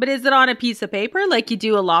 But is it on a piece of paper like you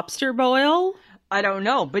do a lobster boil? I don't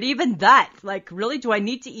know. But even that, like, really, do I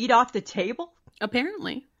need to eat off the table?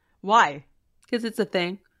 Apparently. Why? Because it's a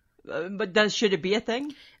thing. But should it be a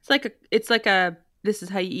thing? It's like a this is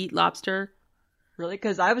how you eat lobster. Really?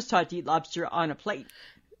 Because I was taught to eat lobster on a plate.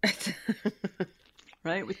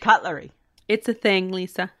 Right? With cutlery. It's a thing,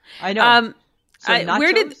 Lisa. I know.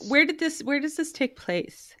 Where does this take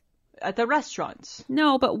place? At the restaurants.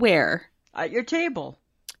 No, but where? At your table.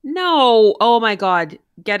 No. Oh my God.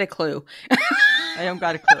 Get a clue. I don't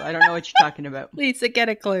got a clue. I don't know what you're talking about. Lisa, get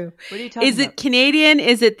a clue. What are you talking about? Is it Canadian?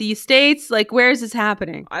 Is it the States? Like, where is this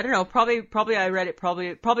happening? I don't know. Probably I read it.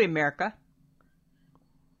 Probably America.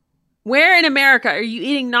 Where in America are you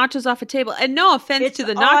eating nachos off a table? And no offense to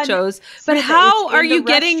the nachos, but how are you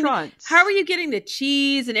getting the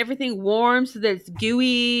cheese and everything warm so that it's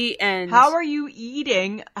gooey? And how are you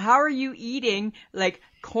eating like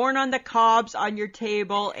corn on the cobs on your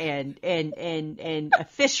table and a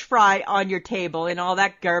fish fry on your table and all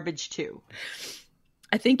that garbage too?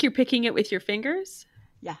 I think you're picking it with your fingers.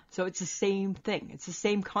 Yeah, so it's the same thing. It's the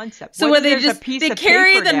same concept. So where they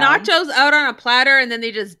carry the nachos out on a platter and then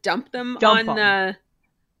they just dump them on the...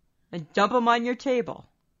 and dump them on your table.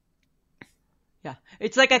 Yeah.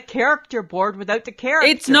 It's like a character board without the character.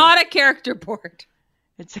 It's not a character board.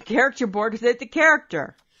 It's a character board without the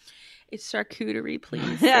character. It's charcuterie,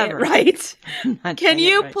 please. Say it right. Can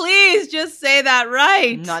you please just say that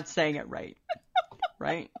right? I'm not saying it right.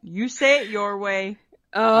 Right? You say it your way.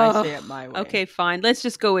 I say it my way. Okay, fine. Let's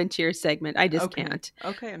just go into your segment. I just can't.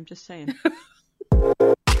 Okay, I'm just saying.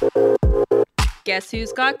 Guess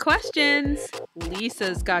who's got questions?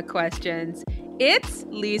 Lisa's got questions. It's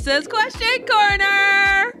Lisa's Question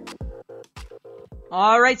Corner.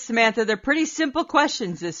 All right, Samantha, they're pretty simple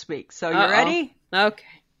questions this week. So you ready? Okay.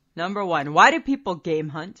 Number 1, why do people game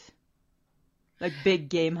hunt? Like big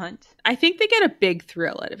game hunt? I think they get a big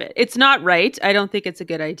thrill out of it. It's not right. I don't think it's a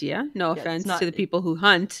good idea. No offense to the people who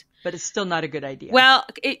hunt. But it's still not a good idea. Well,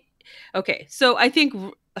 okay. So I think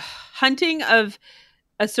hunting of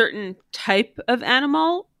a certain type of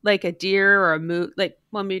animal, like a deer or a moose,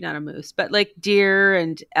 maybe not a moose, but like deer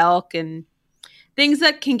and elk and things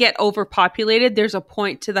that can get overpopulated, there's a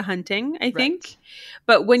point to the hunting, I think. Right.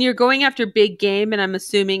 But when you're going after big game, and I'm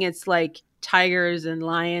assuming it's like tigers and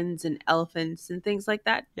lions and elephants and things like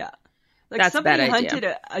that. Yeah. Like that's somebody hunted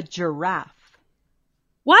a giraffe.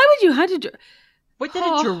 Why would you hunt a giraffe? What did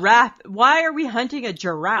a giraffe? Why are we hunting a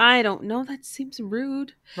giraffe? I don't know. That seems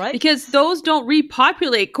rude. Right? Because those don't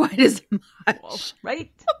repopulate quite as much. Well,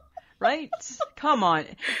 right? Right? Come on.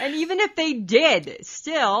 And even if they did,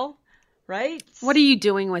 still, right? What are you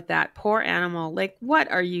doing with that poor animal? Like,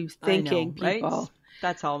 what are you thinking, people? Right?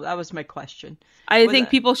 That's all. That was my question. I think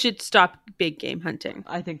people should stop big game hunting.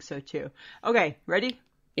 I think so too. Okay, ready?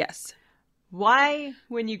 Yes. Why,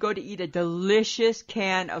 when you go to eat a delicious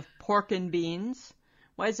can of pork and beans,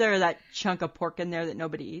 why is there that chunk of pork in there that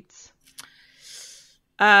nobody eats?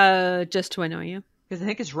 Just to annoy you. Because I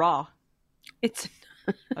think it's raw. I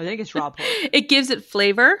think it's raw pork. It gives it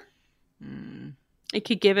flavor. It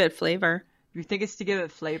could give it flavor. You think it's to give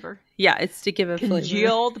it flavor? Yeah, it's to give it flavor.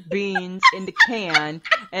 Congealed beans in the can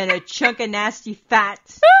and a chunk of nasty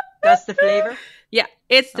fat. That's the flavor? Yeah,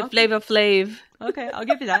 it's the flavor flav. Okay, I'll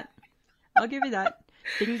give you that.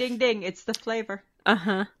 Ding, ding, ding. It's the flavor.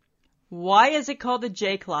 Uh-huh. Why is it called a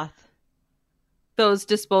J-cloth? Those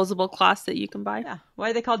disposable cloths that you can buy? Yeah. Why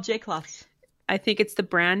are they called J-cloths? I think it's the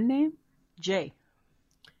brand name. J.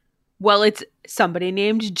 Well, it's somebody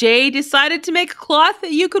named Jay decided to make a cloth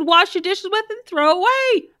that you could wash your dishes with and throw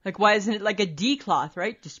away. Like, why isn't it like a D cloth,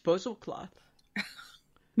 right? Disposable cloth.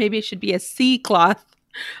 Maybe it should be a C cloth.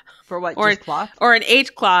 For what, or just cloth? Or an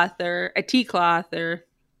H cloth or a T cloth or...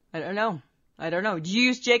 I don't know. Do you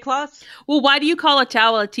use J cloths? Well, why do you call a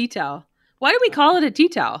towel a tea towel? Why do we call it a tea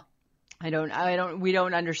towel? We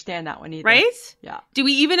don't understand that one either. Right? Yeah. Do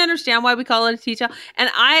we even understand why we call it a tea towel?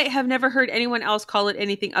 And I have never heard anyone else call it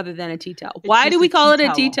anything other than a tea towel. Why do we call it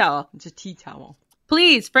a tea towel? It's a tea towel.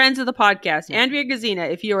 Please, friends of the podcast, Andrea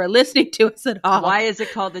Gazina, if you are listening to us at all. Why is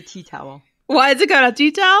it called a tea towel? Why is it called a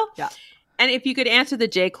tea towel? Yeah. And if you could answer the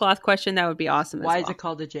J cloth question, that would be awesome. Why is it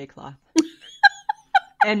called a J cloth?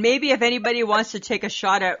 And maybe if anybody wants to take a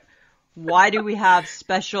shot at why do we have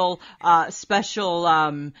special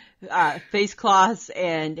face cloths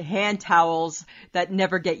and hand towels that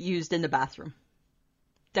never get used in the bathroom?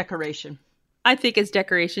 Decoration. I think it's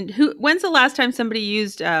decoration. When's the last time somebody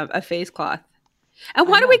used a face cloth? And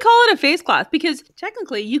why do we call it a face cloth? Because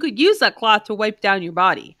technically you could use that cloth to wipe down your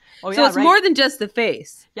body. Oh, so it's more than just the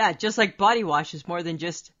face. Yeah, just like body wash is more than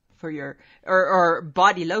just for your, or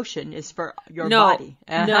body lotion is for your body.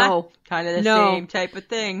 Uh-huh. No. Kind of the same type of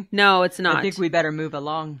thing. No, it's not. I think we better move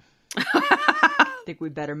along.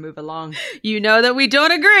 You know that we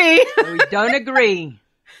don't agree. We don't agree.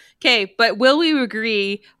 Okay, but will we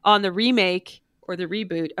agree on the remake or the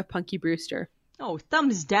reboot of Punky Brewster? Oh,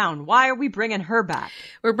 thumbs down. Why are we bringing her back?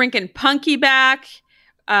 We're bringing Punky back.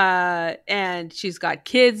 And she's got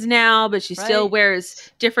kids now, but she still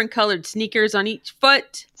wears different colored sneakers on each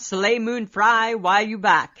foot. Soleil Moon Frye, why are you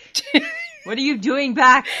back? What are you doing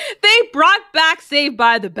back? They brought back Saved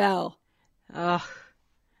by the Bell. Ugh.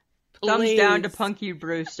 Thumbs down to Punky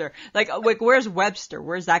Brewster. Like, where's Webster?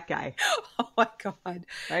 Where's that guy? Oh my God!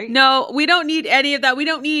 Right? No, we don't need any of that. We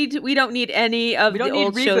don't need any of the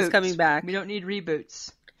old shows coming back. We don't need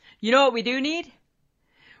reboots. You know what we do need?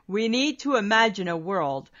 We need to imagine a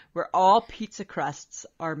world where all pizza crusts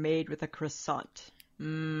are made with a croissant.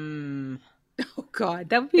 Oh God,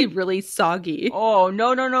 that would be really soggy. Oh,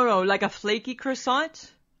 no. Like a flaky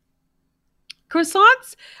croissant?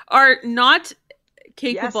 Croissants are not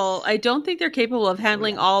capable. Yes. I don't think they're capable of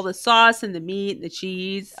handling all the sauce and the meat and the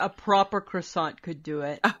cheese. A proper croissant could do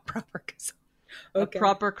it. A proper croissant. Okay. A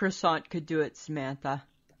proper croissant could do it, Samantha.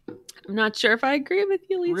 I'm not sure if I agree with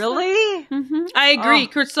you, Lisa. Really? Mm-hmm. I agree.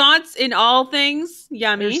 Croissants in all things,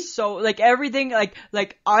 yummy. So like everything,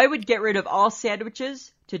 like I would get rid of all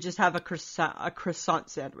sandwiches to just have a croissant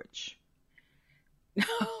sandwich.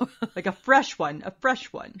 Like a fresh one.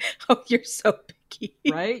 Oh, you're so picky.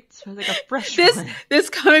 Right? So like a fresh one. This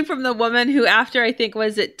coming from the woman who, after I think,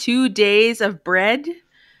 was it 2 days of bread?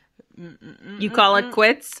 You call it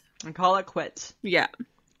quits? I call it quits. Yeah.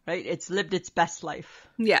 Right? It's lived its best life.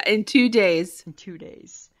 Yeah, in 2 days. In 2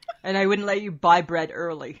 days. And I wouldn't let you buy bread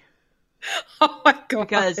early. Oh my God.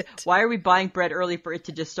 Because why are we buying bread early for it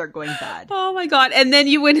to just start going bad? Oh my God. And then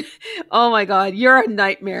you would, oh my God, you're a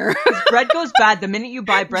nightmare. Bread goes bad the minute you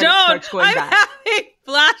buy bread. It starts going bad. Having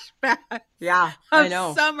flashbacks. Yeah, I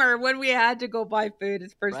know. Summer when we had to go buy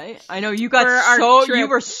food. Right? I know you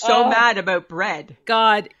were so mad about bread.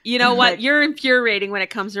 God, you know what? You're infuriating when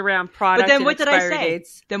it comes around product. But then what did I say?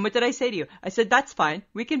 Dates. Then what did I say to you? I said, that's fine.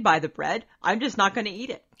 We can buy the bread. I'm just not going to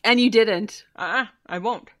eat it. And you didn't. I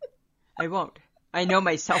won't. I know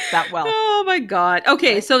myself that well. Oh my God.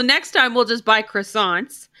 Okay, right. So next time we'll just buy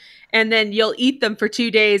croissants, and then you'll eat them for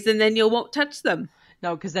 2 days, and then you won't touch them.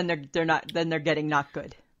 No, because then they're getting not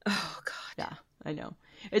good. Oh God. Yeah, I know.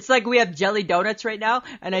 It's like we have jelly donuts right now,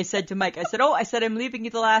 and I said to Mike, I said I'm leaving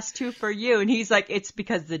you the last 2 for you, and he's like, it's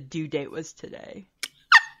because the due date was today.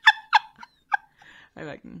 I'm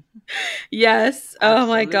like, yes. Absolutely. Oh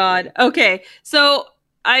my God. Okay, so.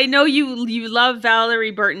 I know you love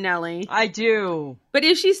Valerie Bertinelli. I do. But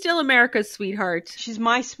is she still America's sweetheart? She's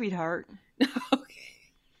my sweetheart. Okay.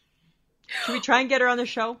 Should we try and get her on the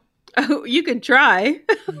show? Oh, you can try.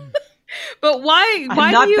 But why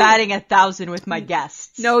I'm not batting 1,000 with my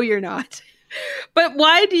guests. No, you're not. But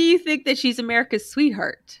why do you think that she's America's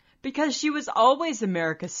sweetheart? Because she was always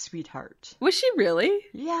America's sweetheart. Was she really?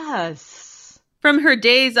 Yes. From her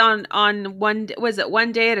days on one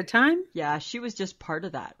day at a time? Yeah, she was just part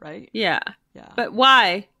of that, right? Yeah. But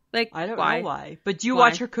why? Like, I don't know why. But do you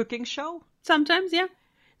watch her cooking show? Sometimes, yeah.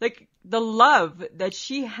 Like, the love that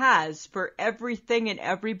she has for everything and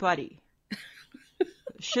everybody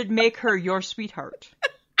should make her your sweetheart.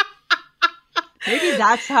 Maybe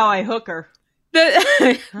that's how I hook her.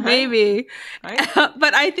 Maybe. Right? But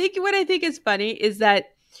what I think is funny is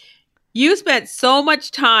that you spent so much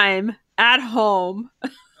time at home,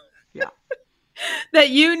 yeah, that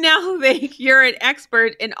you now think you're an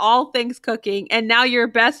expert in all things cooking, and now your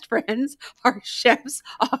best friends are chefs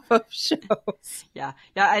off of shows. Yeah,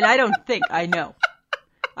 and I don't think I know.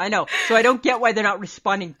 So I don't get why they're not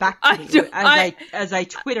responding back to me as I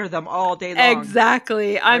Twitter them all day long.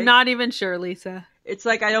 Exactly. Right? I'm not even sure, Lisa. It's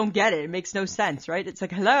like, I don't get it. It makes no sense, right? It's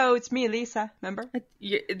like, hello, it's me, Lisa. Remember?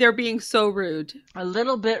 They're being so rude. A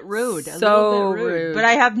little bit rude. So rude. But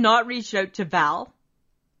I have not reached out to Val.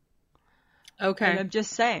 Okay. And I'm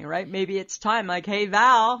just saying, right? Maybe it's time. Like, hey,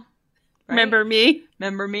 Val. Right? Remember me?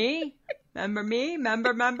 Remember me? Remember me?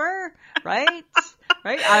 Remember? Right?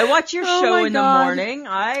 Right? I watch your show in the morning.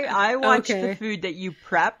 I watch the food that you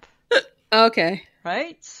prep. Okay.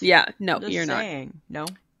 Right? Yeah. No, you're saying.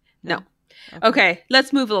 not. No. Okay,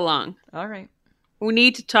 let's move along. All right. We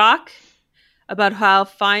need to talk about how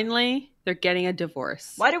finally they're getting a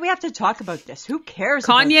divorce. Why do we have to talk about this? Who cares Kanye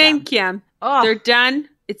about them? and Kim. Oh. They're done.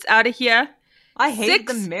 It's out of here. I hate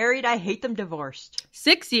them married. I hate them divorced.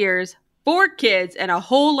 6 years, 4 kids, and a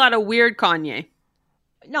whole lot of weird Kanye.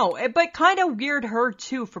 No, but kind of weird her,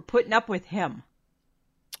 too, for putting up with him.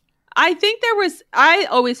 I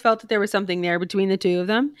always felt that there was something there between the two of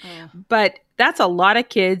them. But that's a lot of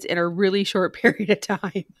kids in a really short period of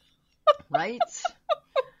time. Right?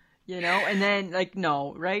 And then, like,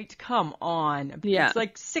 no, right? Come on. Yeah. It's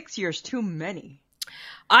like 6 years too many.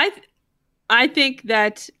 I think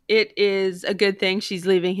that it is a good thing she's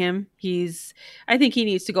leaving him. I think he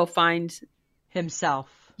needs to go find himself.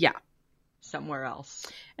 Yeah. Somewhere else.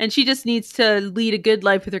 And she just needs to lead a good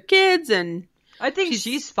life with her kids, and I think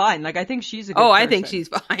she's fine. Like, I think she's a good person. I think she's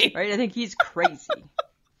fine. Right? I think he's crazy.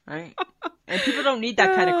 Right? And people don't need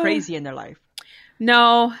that kind of crazy in their life.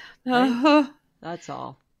 No. Right? That's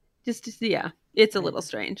all. Yeah. It's a little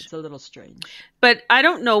strange. It's a little strange. But I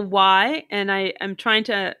don't know why, and I'm trying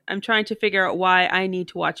to figure out why I need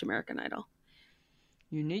to watch American Idol.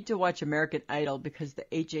 You need to watch American Idol because the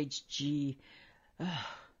HHG...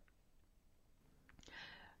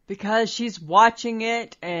 because she's watching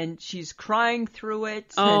it and she's crying through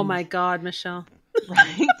it. Oh my God, Michelle.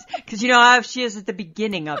 Right? Because you know how she is at the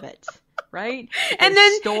beginning of it, right? And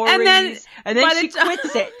then she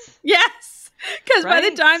quits it. Yes. Because by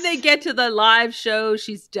the time they get to the live show,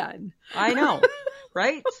 she's done. I know.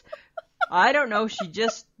 Right? I don't know.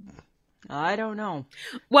 I don't know.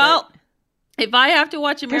 Well, If I have to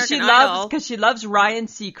watch American Idol, because she loves Ryan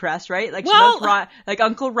Seacrest, right? Like she loves like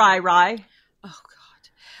Uncle Rai Rai. Oh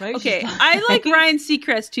God. Right? Okay, I like Ryan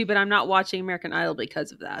Seacrest too, but I'm not watching American Idol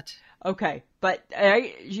because of that. Okay, but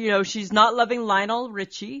she's not loving Lionel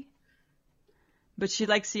Richie, but she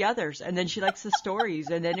likes the others, and then she likes the stories,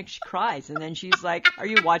 and then she cries, and then she's like, "Are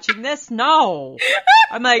you watching this?" No.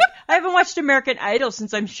 I'm like, I haven't watched American Idol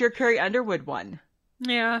since I'm sure Carrie Underwood won.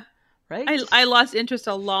 Yeah. Right? I lost interest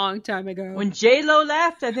a long time ago. When J-Lo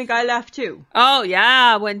left, I think I left too. Oh,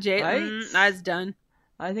 yeah. When Right? I was done.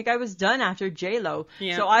 I think I was done after J-Lo.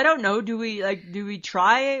 Yeah. So I don't know. Do we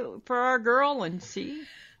try for our girl and see?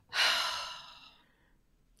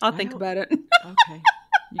 I'll think about it. Okay.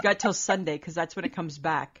 You got till Sunday because that's when it comes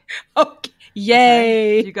back. Okay.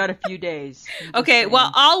 Yay. Okay? You got a few days. Okay.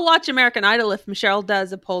 Well, I'll watch American Idol if Michelle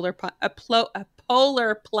does a polar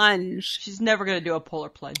plunge. She's never going to do a polar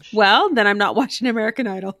plunge. Well, then I'm not watching American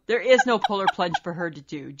Idol. There is no polar plunge for her to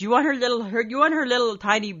do. Do you want her little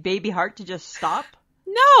tiny baby heart to just stop?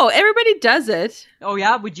 No, everybody does it. Oh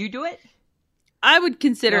yeah, would you do it? I would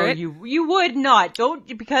consider it. You would not.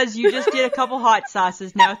 Don't, because you just did a couple hot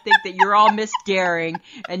sauces. Now think that you're all Miss Daring,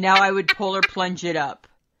 and now I would polar plunge it up.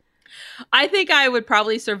 I think I would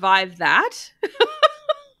probably survive that.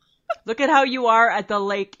 Look at how you are at the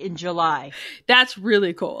lake in July. That's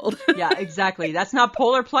really cold. Yeah, exactly. That's not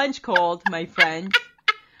polar plunge cold, my friend.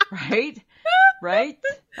 Right? Right?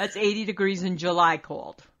 That's 80 degrees in July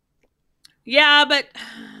cold. Yeah, but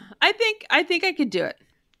I think I could do it.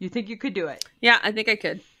 You think you could do it? Yeah, I think I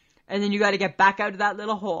could. And then you got to get back out of that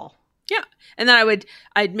little hole. Yeah. And then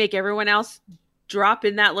I'd make everyone else drop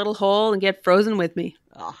in that little hole and get frozen with me.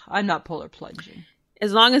 Oh, I'm not polar plunging.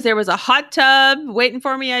 As long as there was a hot tub waiting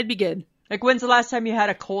for me, I'd be good. Like, when's the last time you had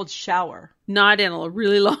a cold shower? Not in a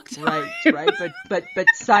really long time. Right. But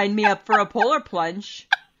sign me up for a polar plunge.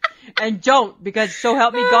 And don't, because so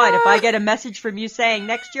help me God, if I get a message from you saying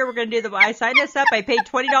next year we're going to do I signed us up, I paid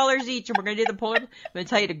 $20 each, and we're going to do the polar, I'm going to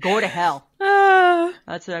tell you to go to hell.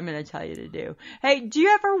 That's what I'm going to tell you to do. Hey, do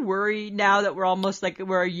you ever worry now that we're almost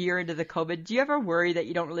we're a year into the COVID? Do you ever worry that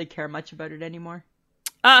you don't really care much about it anymore?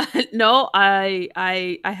 No,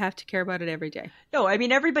 I have to care about it every day. No, I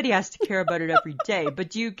mean, everybody has to care about it every day,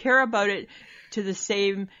 but do you care about it to the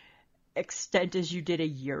same extent as you did a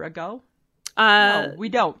year ago? No, we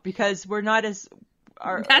don't, because we're not as.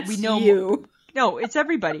 That's we know you. No, it's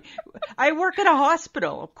everybody. I work at a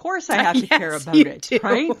hospital. Of course, I have to care about it, do.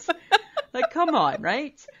 Right? Like, come on,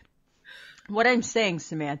 right? What I'm saying,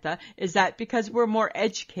 Samantha, is that because we're more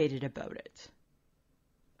educated about it.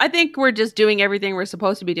 I think we're just doing everything we're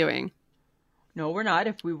supposed to be doing. No, we're not.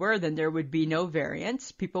 If we were, then there would be no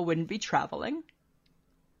variants. People wouldn't be traveling.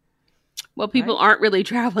 Well, people aren't really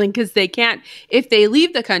traveling because they can't. If they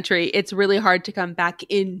leave the country, it's really hard to come back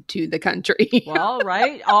into the country. Well,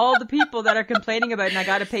 right. All the people that are complaining about, and I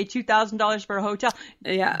got to pay $2,000 for a hotel.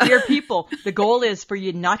 Yeah. Dear people, the goal is for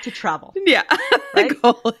you not to travel. Yeah. Right? The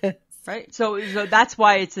goal is. Right. So that's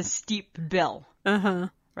why it's a steep bill. Uh-huh.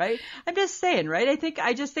 Right. I'm just saying, right.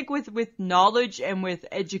 I just think with knowledge and with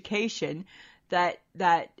education that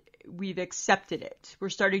we've accepted it. We're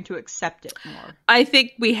starting to accept it more. I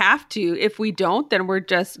think we have to. If we don't, then we're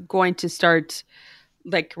just going to start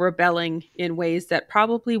rebelling in ways that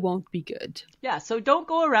probably won't be good. Yeah. So don't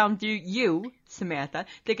go around you, Samantha,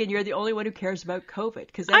 thinking you're the only one who cares about COVID.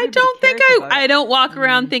 Because I don't walk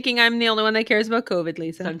around thinking I'm the only one that cares about COVID,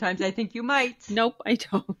 Lisa. Sometimes I think you might. Nope, I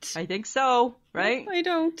don't. I think so. Right? Nope, I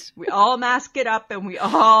don't. We all mask it up and we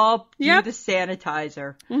all Yep. do the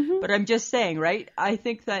sanitizer. Mm-hmm. But I'm just saying, right? I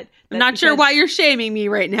think that I'm not sure why you're shaming me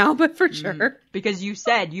right now, but for sure. Because you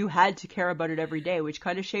said you had to care about it every day, which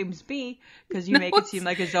kind of shames me because you make it seem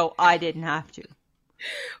like as though I didn't have to.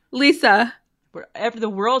 Lisa. The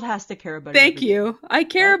world has to care about it. Thank you. I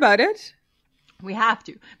care about it. We have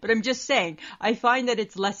to. But I'm just saying, I find that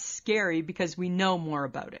it's less scary because we know more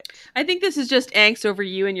about it. I think this is just angst over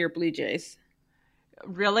you and your Blue Jays.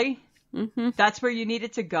 Really? Mm-hmm. That's where you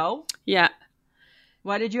needed to go? Yeah.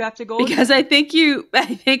 Why did you have to go? Because I think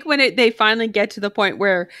when they finally get to the point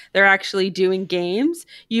where they're actually doing games,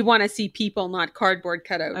 you want to see people, not cardboard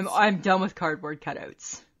cutouts. I'm done with cardboard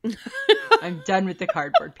cutouts. I'm done with the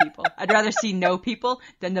cardboard people. I'd rather see no people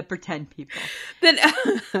than the pretend people. Then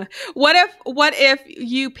what if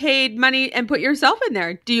you paid money and put yourself in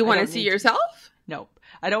there? Do you want to see yourself? No.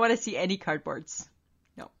 I don't want to see any cardboards.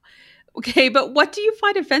 No. Okay, but what do you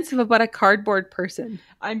find offensive about a cardboard person?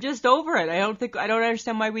 I'm just over it. I don't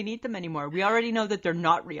understand why we need them anymore. We already know that they're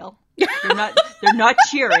not real. They're not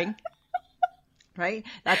cheering. Right?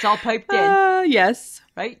 That's all piped in. Yes.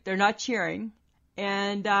 Right? They're not cheering.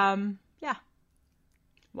 And, yeah.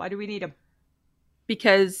 Why do we need them?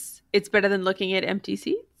 because it's better than looking at empty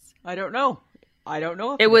seats? I don't know.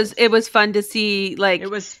 It was fun to see, like, it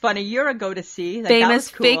was fun a year ago to see, like, famous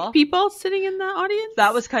cool. fake people sitting in the audience.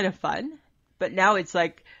 That was kind of fun. But now it's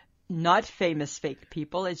like not famous fake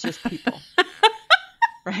people. It's just people.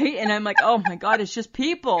 Right? And I'm like, oh my God, it's just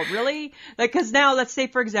people. Really? Like, cause now let's say,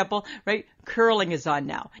 for example, right, curling is on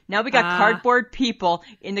now. Now we got cardboard people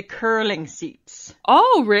in the curling seats.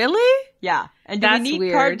 Oh, really? Yeah. And do we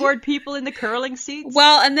need cardboard people in the curling seats?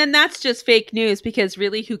 Well, and then that's just fake news, because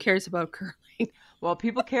really, who cares about curling? Well,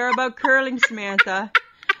 people care about curling, Samantha.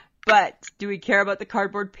 But do we care about the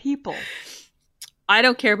cardboard people? I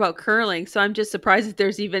don't care about curling, so I'm just surprised that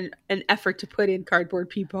there's even an effort to put in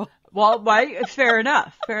cardboard people. Well, right, fair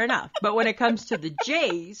enough. But when it comes to the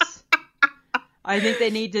Jays, I think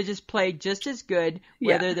they need to just play just as good,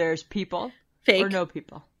 whether there's people fake or no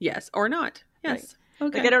people. Yes, or not. Yes. Right.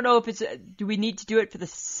 Okay. Like, I don't know if it's, do we need to do it for the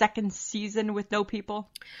second season with no people?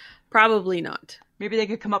 Probably not. Maybe they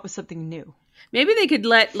could come up with something new. Maybe they could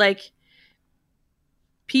let, like,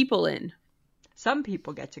 people in. Some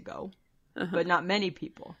people get to go, but not many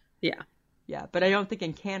people. Yeah. Yeah, but I don't think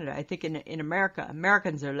in Canada. I think in America,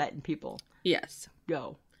 Americans are letting people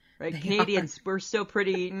go. Right? Canadians, we're still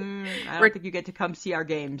pretty, I don't think you get to come see our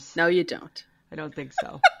games. No, you don't. I don't think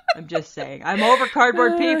so. I'm just saying. I'm over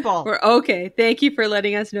cardboard people. We're okay. Thank you for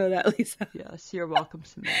letting us know that, Lisa. Yes, you're welcome,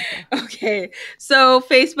 Samantha. Okay. So,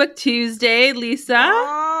 Facebook Tuesday, Lisa.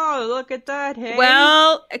 Oh, look at that. Hey.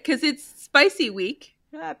 Well, because it's spicy week.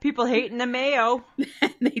 Yeah, people hating the mayo.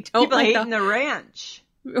 They don't people hating the ranch.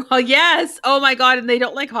 Well, yes. Oh, my God. And they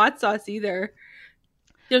don't like hot sauce either.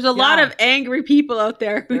 There's a lot of angry people out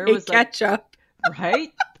there who hate ketchup.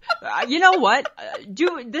 Right? You know what?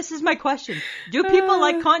 This is my question. Do people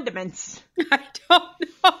like condiments? I don't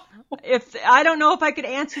know. I don't know if I could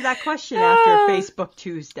answer that question after Facebook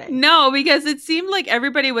Tuesday. No, because it seemed like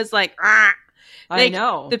everybody was like, ah. I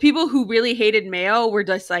know. The people who really hated mayo were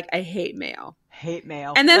just like, I hate mayo. Hate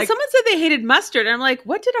mayo. And then someone said they hated mustard. And I'm like,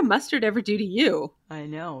 what did a mustard ever do to you? I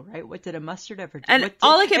know, right? What did a mustard ever do? And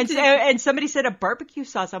and somebody said a barbecue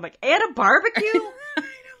sauce. I'm like, and a barbecue?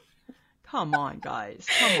 Come on, guys.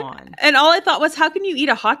 Come on. And all I thought was, how can you eat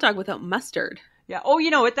a hot dog without mustard? Yeah. Oh, you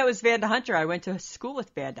know what? That was Vanda Hunter. I went to school with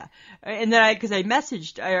Vanda. And then because I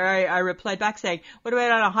messaged, I replied back saying, what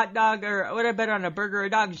about on a hot dog, or what about on a burger or a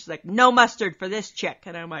dog? And she's like, no mustard for this chick.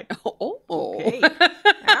 And I'm like, okay.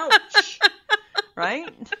 Ouch. Right?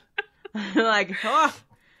 Like,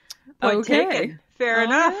 point taken. Fair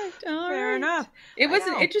enough. Fair enough. It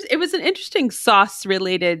was an interesting sauce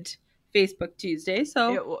related Facebook Tuesday.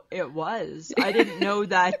 So it was. I didn't know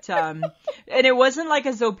that. And it wasn't like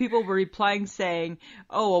as though people were replying saying,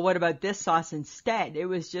 oh, well, what about this sauce instead? It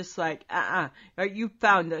was just like, you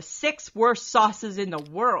found the 6 worst sauces in the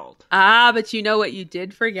world. But you know what you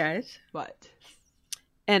did forget? What?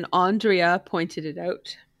 And Andrea pointed it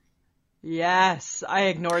out. Yes, I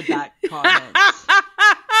ignored that comment.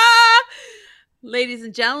 Ladies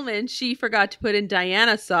and gentlemen, she forgot to put in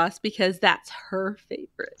Diana sauce because that's her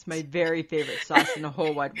favorite. It's my very favorite sauce in the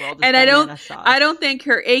whole wide world. And I don't think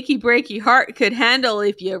her achy breaky heart could handle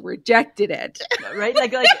if you rejected it. Right?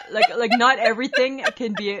 Like not everything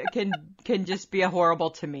can just be a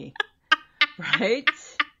horrible to me. Right?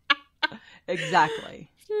 Exactly.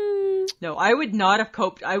 No, I would not have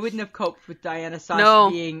coped. I wouldn't have coped with Diana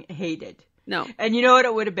sauce being hated. No. And you know what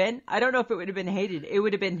it would have been? I don't know if it would have been hated. It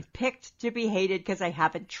would have been picked to be hated because I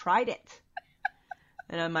haven't tried it.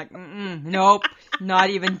 And I'm like, nope, not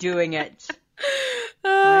even doing it.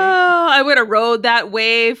 Oh, I would have rode that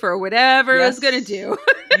wave for whatever it was going to do.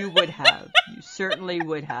 You would have. You certainly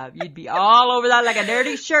would have. You'd be all over that like a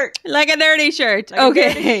dirty shirt. Like a dirty shirt.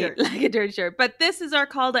 Okay. Like a dirty shirt. But this is our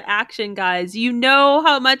call to action, guys. You know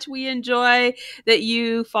how much we enjoy that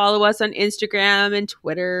you follow us on Instagram and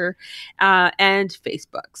Twitter and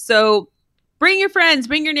Facebook. So bring your friends,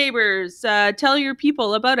 bring your neighbors, tell your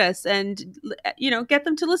people about us, and, get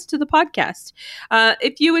them to listen to the podcast.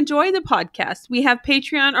 If you enjoy the podcast, we have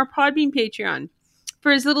Patreon or Podbean Patreon.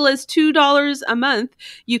 For as little as $2 a month,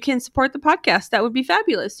 you can support the podcast. That would be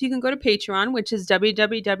fabulous. You can go to Patreon, which is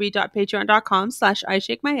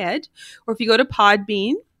www.patreon.com/IShakeMyHead. Or if you go to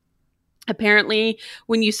Podbean, apparently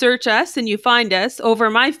when you search us and you find us, over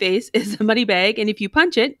my face is a money bag. And if you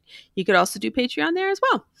punch it, you could also do Patreon there as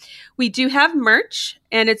well. We do have merch,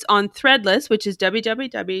 and it's on Threadless, which is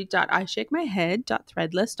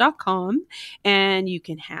www.ishakemyhead.threadless.com. And you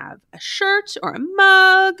can have a shirt or a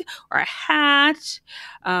mug or a hat.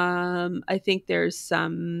 I think there's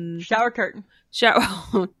some shower curtain.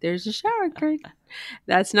 There's a shower curtain.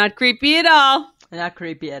 That's not creepy at all. Not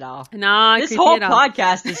creepy at all. This whole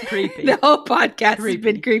podcast is creepy. The whole podcast has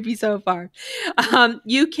been creepy so far.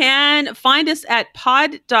 You can find us at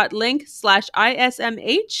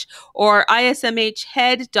pod.link/ISMH or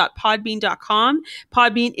ismhead.podbean.com.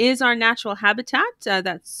 Podbean is our natural habitat.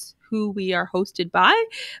 That's who we are hosted by.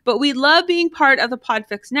 But we love being part of the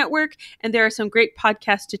Podfix network, and there are some great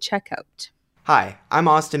podcasts to check out. Hi, I'm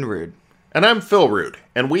Austin Rude. And I'm Phil Rude,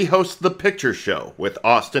 and we host The Picture Show with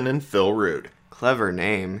Austin and Phil Rude. Clever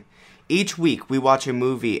name. Each week, we watch a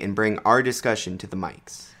movie and bring our discussion to the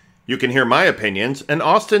mics. You can hear my opinions and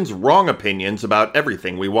Austin's wrong opinions about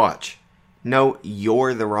everything we watch. No,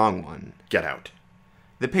 you're the wrong one. Get out.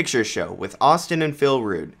 The Picture Show with Austin and Phil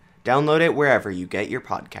Rude. Download it wherever you get your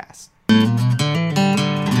podcasts.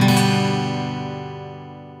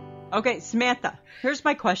 Okay, Samantha, here's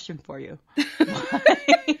my question for you.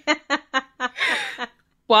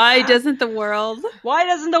 Why doesn't the world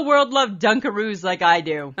love Dunkaroos like I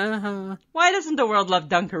do? Uh-huh. Why doesn't the world love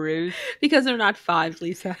Dunkaroos? Because they're not 5,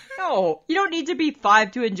 Lisa. No, you don't need to be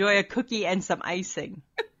 5 to enjoy a cookie and some icing.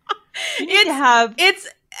 It's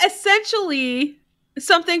essentially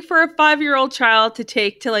something for a 5-year-old child to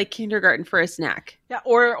take to like kindergarten for a snack. Yeah,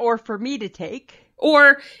 or for me to take.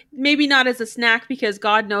 Or maybe not as a snack because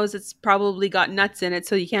God knows it's probably got nuts in it,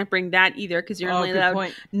 so you can't bring that either because you're only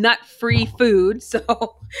allowed nut-free food.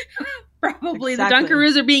 So probably the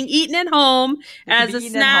Dunkaroos are being eaten at home as a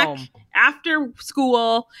snack after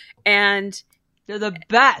school, and they're the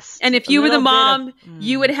best. And if you were the mom,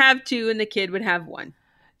 you would have 2 and the kid would have 1.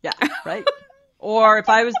 Yeah, right? Or if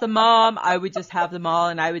I was the mom, I would just have them all,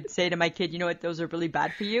 and I would say to my kid, you know what, those are really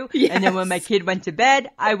bad for you. Yes. And then when my kid went to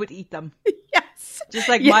bed, I would eat them. Yes. Just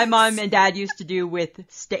like my mom and dad used to do with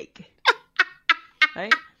steak.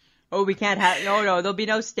 Right? Oh, we can't have, no, there'll be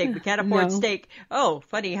no steak. We can't afford steak. Oh,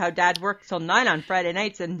 funny how dad worked till 9 on Friday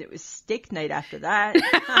nights, and it was steak night after that.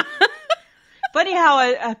 Funny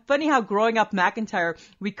how growing up McIntyre,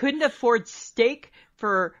 we couldn't afford steak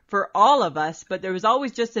for all of us, but there was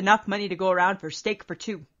always just enough money to go around for steak for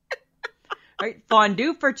 2. Right?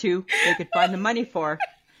 Fondue for 2, they could find the money for.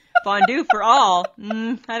 Fondue for all,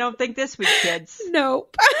 I don't think this week, kids.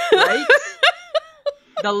 Nope. Right?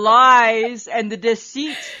 The lies and the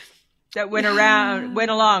deceit that went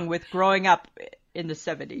along with growing up in the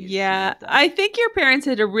 70s. Yeah, I think your parents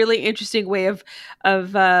had a really interesting way of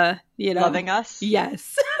loving us.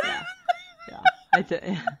 Yes. Yeah.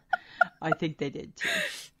 I think they did too.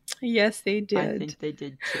 Yes, they did. I think they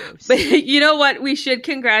did too. But you know what? We should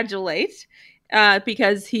congratulate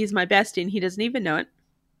because he's my bestie and he doesn't even know it.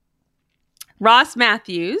 Ross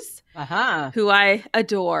Matthews, who I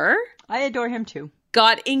adore. I adore him too.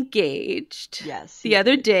 Got engaged the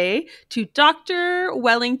other day to Dr.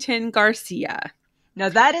 Wellington Garcia. Now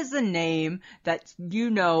that is a name that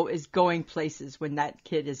is going places when that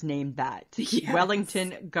kid is named that. Yes.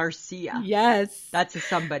 Wellington Garcia. Yes. That's a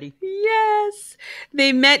somebody. Yes.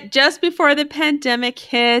 They met just before the pandemic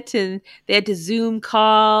hit and they had to Zoom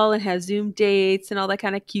call and have Zoom dates and all that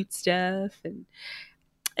kind of cute stuff. And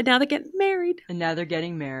now they're getting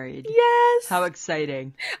married. Yes. How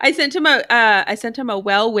exciting. I sent him a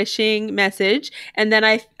well-wishing message, and then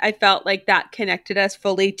I felt like that connected us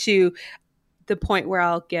fully to the point where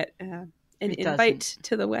I'll get an invite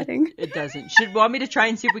to the wedding. It doesn't. Should want me to try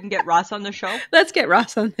and see if we can get Ross on the show? Let's get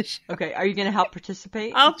Ross on the show. Okay. Are you going to help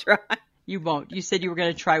participate? I'll try. You won't. You said you were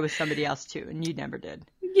going to try with somebody else too, and you never did.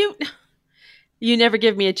 You never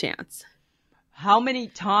give me a chance. How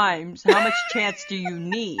much chance do you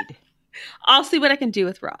need? I'll see what I can do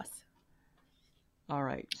with Ross. All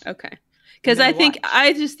right. Okay. Because I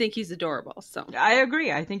just think he's adorable. So I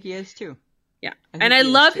agree. I think he is too. Yeah. And I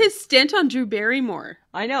love his stint on Drew Barrymore.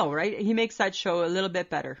 I know, right? He makes that show a little bit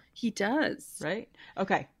better. He does. Right?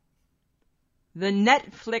 Okay. The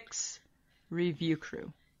Netflix review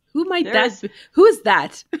crew. Who is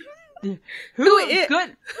that? Who is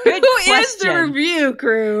the review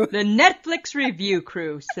crew? The Netflix review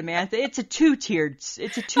crew, Samantha. It's a two-tiered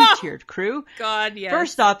crew. God, yes.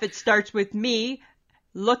 First off, it starts with me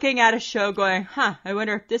looking at a show going, I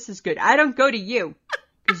wonder if this is good. I don't go to you.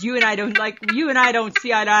 Because you and I don't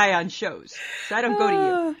see eye to eye on shows. So I don't go to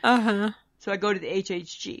you. Uh-huh. So I go to the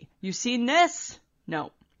HHG. You seen this?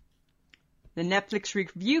 No. The Netflix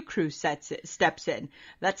review crew steps in.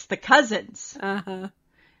 That's the cousins. Uh-huh.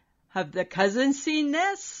 Have the cousins seen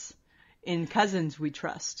this? In Cousins We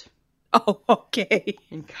Trust. Oh, okay.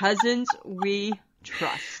 In Cousins We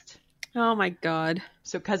Trust. Oh my God.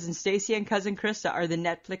 So Cousin Stacy and Cousin Krista are the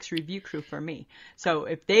Netflix review crew for me. So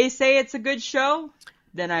if they say it's a good show,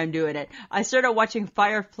 then I'm doing it. I started watching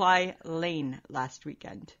Firefly Lane last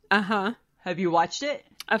weekend. Uh-huh. Have you watched it?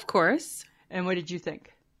 Of course. And what did you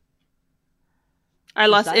think? I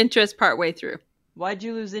lost interest partway through. Why'd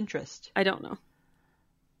you lose interest? I don't know.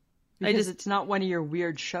 Because it's not one of your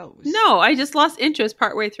weird shows. No, I just lost interest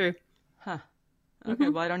partway through. Huh. Okay,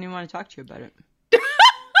 well, I don't even want to talk to you about it.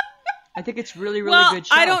 I think it's really good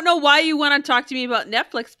show. I don't know why you want to talk to me about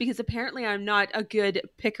Netflix, because apparently I'm not a good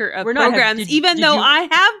picker of programs, even though I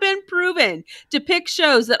have been proven to pick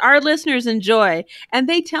shows that our listeners enjoy, and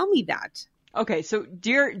they tell me that. Okay, so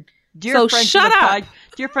dear friends of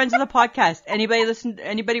the podcast,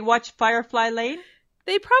 anybody watch Firefly Lane?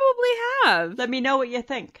 They probably have. Let me know what you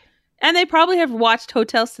think. And they probably have watched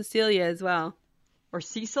Hotel Cecilia as well. Or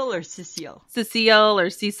Cecil or Cecile? Cecile or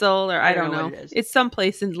Cecil, or I don't know. It's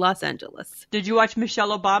someplace in Los Angeles. Did you watch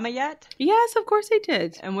Michelle Obama yet? Yes, of course I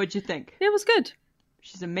did. And what'd you think? It was good.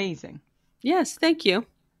 She's amazing. Yes, thank you.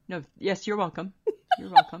 No, yes, you're welcome. You're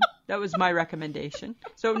welcome. That was my recommendation.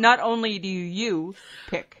 So not only do you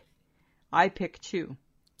pick, I pick too.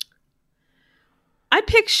 I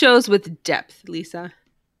pick shows with depth, Lisa.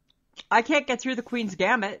 I can't get through the Queen's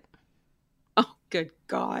Gambit. Oh, good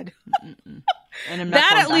God. And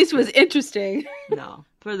that at least was interesting. No,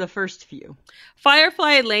 for the first few.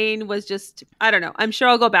 Firefly Lane was just, I don't know. I'm sure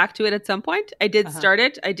I'll go back to it at some point. I did start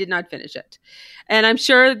it. I did not finish it. And I'm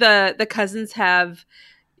sure the cousins have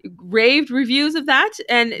raved reviews of that.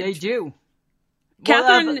 And they do.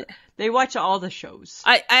 Catherine... they watch all the shows.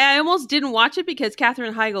 I almost didn't watch it because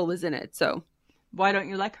Katherine Heigl was in it, so... Why don't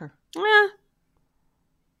you like her?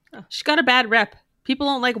 She's got a bad rep. People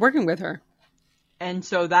don't like working with her. And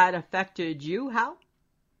so that affected you? How?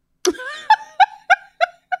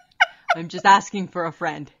 I'm just asking for a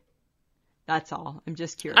friend. That's all. I'm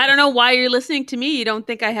just curious. I don't know why you're listening to me. You don't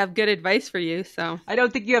think I have good advice for you, so. I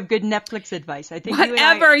don't think you have good Netflix advice. I think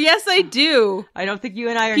Whatever. Yes, I do. I don't think you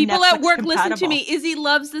and I are People Netflix at work compatible. listen to me. Izzy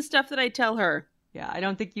loves the stuff that I tell her. Yeah, I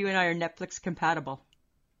don't think you and I are Netflix compatible.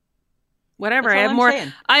 Whatever. I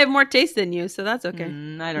have more taste than you, so that's okay.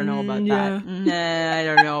 I don't know about that. Nah, I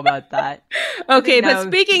don't know about that. Okay, but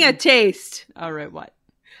speaking of taste. All right, what?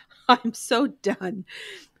 I'm so done.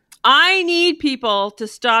 I need people to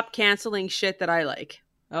stop canceling shit that I like.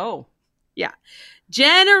 Oh. Yeah.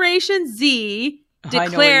 Generation Z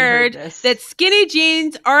declared that skinny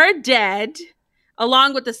jeans are dead,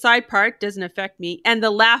 along with the side part, doesn't affect me, and the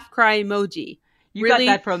laugh cry emoji. You got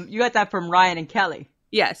that from Ryan and Kelly.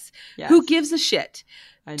 Yes. Who gives a shit?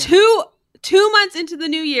 I know. Two months into the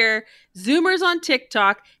new year, Zoomers on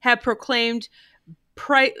TikTok have proclaimed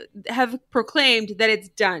that it's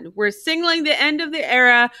done. We're signaling the end of the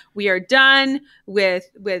era. We are done with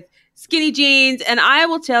skinny jeans. And I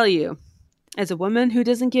will tell you, as a woman who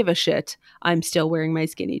doesn't give a shit, I'm still wearing my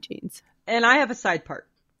skinny jeans. And I have a side part.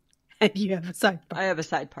 And you have a side part. I have a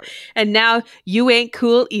side part. And now you ain't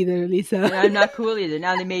cool either, Lisa. And I'm not cool either.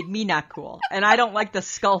 Now they made me not cool. And I don't like the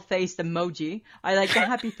skull-faced emoji. I like the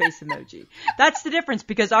happy face emoji. That's the difference,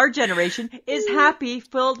 because our generation is happy,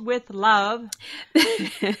 filled with love.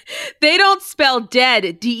 They don't spell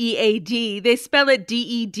dead, D-E-A-D. They spell it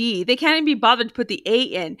D-E-D. They can't even be bothered to put the A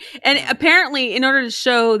in. And apparently, in order to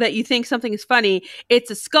show that you think something is funny, it's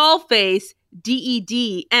a skull face,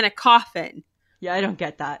 D-E-D, and a coffin. Yeah, I don't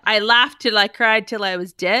get that. I laughed till I cried till I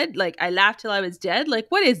was dead. Like, I laughed till I was dead. Like,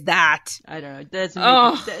 what is that? I don't know.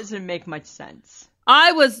 It doesn't make much sense.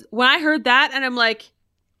 When I heard that, and I'm like,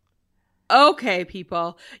 okay,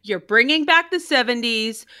 people, you're bringing back the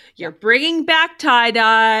 70s. You're bringing back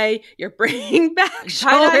tie-dye. You're bringing back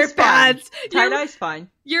shoulder pads. Tie-dye's fine.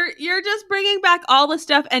 You're just bringing back all the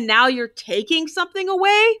stuff, and now you're taking something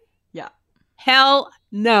away? Yeah. Hell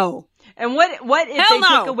no. And what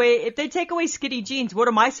if they take away skinny jeans, what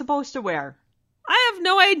am I supposed to wear? I have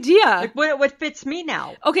no idea. Like what fits me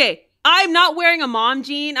now? Okay, I'm not wearing a mom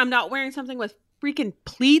jean. I'm not wearing something with freaking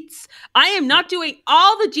pleats. I am not doing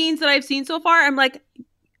all the jeans that I've seen so far. I'm like,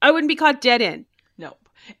 I wouldn't be caught dead in. Nope.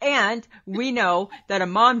 And we know that a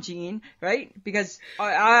mom jean, right? Because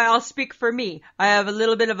I'll speak for me. I have a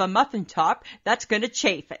little bit of a muffin top. That's going to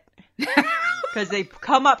chafe it. Because they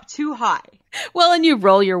come up too high. Well, and you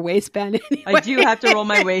roll your waistband anyway. I do have to roll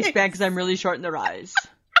my waistband because I'm really short in the rise.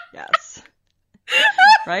 Yes.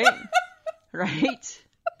 Right? Right?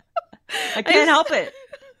 I can't help it.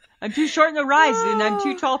 I'm too short in the rise and I'm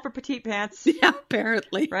too tall for petite pants. Yeah,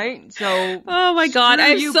 apparently. Right? So. Oh my God. I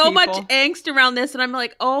have so much angst around this and I'm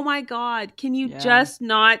like, oh my God, can you just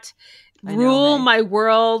not rule my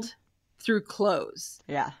world through clothes?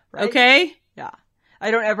 Yeah. Right? Okay? Yeah.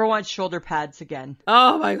 I don't ever want shoulder pads again.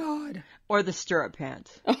 Oh my God. Or the stirrup pant.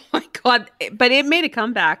 Oh my God. But it made a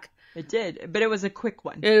comeback. It did. But it was a quick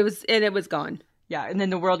one. It was gone. Yeah. And then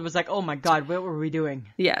the world was like, oh my God, what were we doing?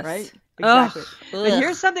 Yes. Right? Exactly. But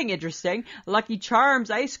here's something interesting. Lucky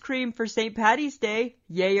Charms ice cream for St. Patty's Day.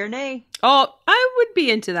 Yay or nay? Oh, I would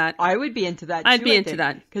be into that. I would be into that, too. I'd be into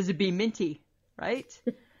that. Because it'd be minty, right?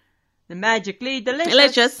 The magically delicious.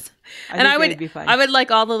 Delicious. And I would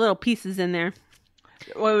like all the little pieces in there.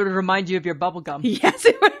 Well, it would remind you of your bubble gum. Yes,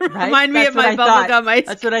 it would remind me of my bubble gum ice cream.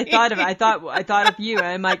 That's what I thought of. I thought of you. And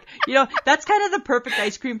I'm like, that's kind of the perfect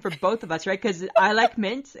ice cream for both of us, right? Because I like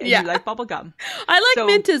mint and you like bubble gum. I like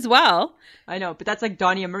mint as well. I know, but that's like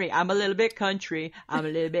Donnie and Marie. I'm a little bit country. I'm a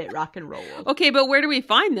little bit rock and roll. Okay, but where do we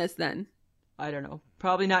find this then? I don't know.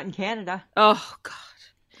 Probably not in Canada. Oh, God.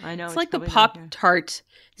 I know. It's like the Pop-Tart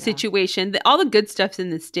situation. All the good stuff's in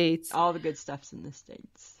the States. All the good stuff's in the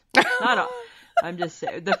States. Not all. I'm just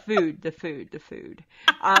saying, the food.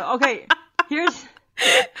 Okay, here's...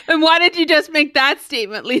 And why did you just make that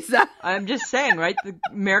statement, Lisa? I'm just saying, right?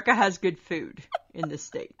 America has good food in the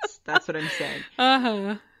States. That's what I'm saying.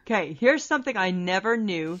 Uh-huh. Okay, here's something I never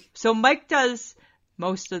knew. So Mike does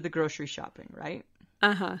most of the grocery shopping, right?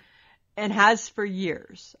 Uh-huh. And has for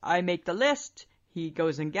years. I make the list. He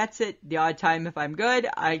goes and gets it. The odd time, if I'm good,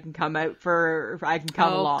 I can come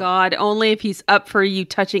along. Oh, God. Only if he's up for you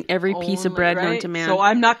touching every piece of bread known to man. So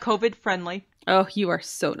I'm not COVID friendly. Oh, you are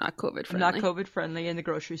so not COVID friendly. I'm not COVID friendly in the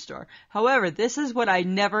grocery store. However, this is what I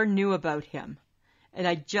never knew about him. And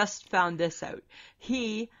I just found this out.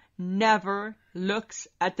 He never looks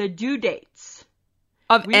at the due dates.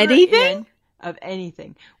 Of anything? Of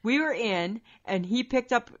anything. We were in, and he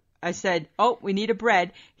picked up... I said, oh, we need a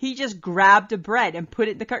bread. He just grabbed a bread and put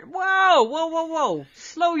it in the cart. Whoa.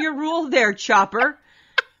 Slow your roll there, Chopper.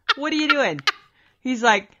 What are you doing? He's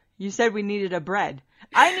like, you said we needed a bread.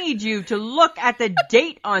 I need you to look at the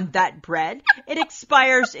date on that bread. It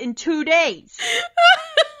expires in 2 days.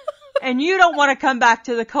 And you don't want to come back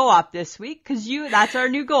to the co-op this week because that's our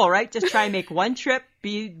new goal, right? Just try and make one trip,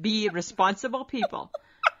 be responsible people.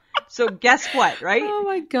 So guess what, right? Oh,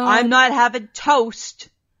 my God. I'm not having toast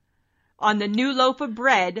on the new loaf of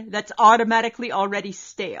bread that's automatically already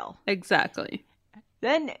stale. Exactly.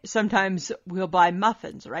 Then sometimes we'll buy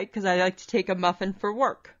muffins, right? Because I like to take a muffin for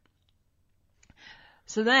work.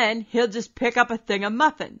 So then he'll just pick up a thing of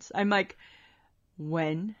muffins. I'm like,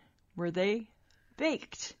 when were they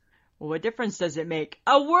baked? Well, what difference does it make?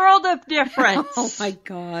 A world of difference. Oh, my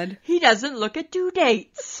God. He doesn't look at due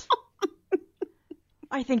dates.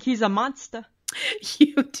 I think he's a monster.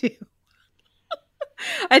 You do.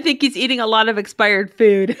 I think he's eating a lot of expired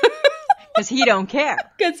food. Because he don't care.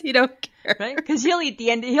 Right? Because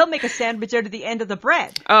he'll make a sandwich out of the end of the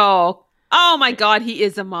bread. Oh my God, he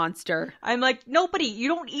is a monster. I'm like, you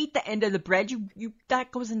don't eat the end of the bread. You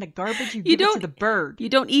that goes in the garbage. You give it to the bird. You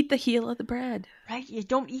don't eat the heel of the bread. Right? You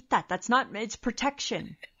don't eat that. It's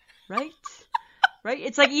protection. Right? Right?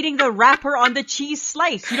 It's like eating the wrapper on the cheese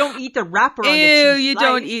slice. You don't eat the wrapper on the cheese slice. You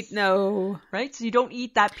don't eat, no. Right? So you don't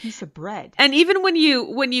eat that piece of bread. And even when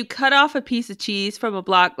you cut off a piece of cheese from a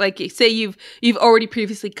block, like say you've already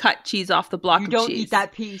previously cut cheese off the block of cheese. You don't eat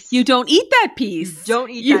that piece. You don't eat that piece. You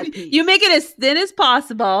don't eat that piece. You make it as thin as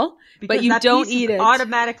possible, but you don't eat it.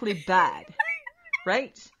 Automatically bad.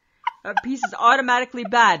 Right? That piece is automatically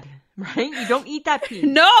bad. Right? You don't eat that piece.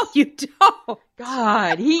 No, you don't.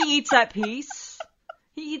 God, he eats that piece.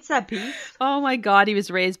 He eats that piece. Oh my God, he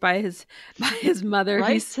was raised by his mother.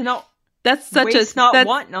 Right? That's such waste not,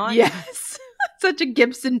 want not. Yes. Such a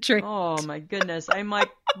Gibson trait. Oh my goodness. I'm like,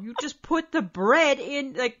 you just put the bread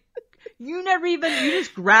in, like, you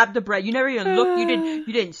just grabbed the bread. You never even looked.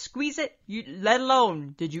 You didn't squeeze it. Let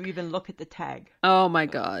alone, did you even look at the tag? Oh my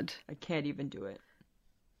God. I can't even do it.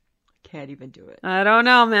 I don't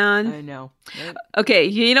know, man. I know. Right? Okay,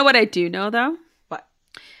 you know what I do know, though? What?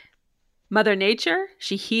 Mother Nature,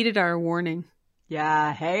 she heeded our warning.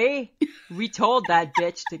 Yeah, hey? We told that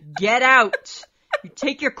bitch to get out. You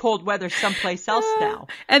take your cold weather someplace else now.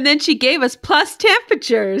 And then she gave us plus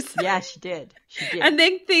temperatures. Yeah, she did. And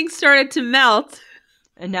then things started to melt.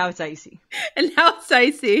 And now it's icy. And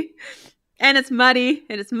it's muddy,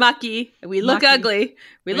 and it's mucky, and we look ugly.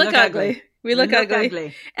 We look ugly.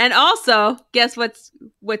 And also, guess what's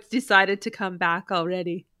decided to come back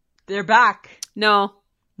already? They're back. No.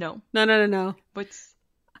 What's?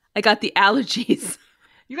 I got the allergies.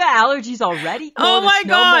 You got allergies already? Oh my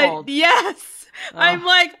God. Mold. Yes. Oh. I'm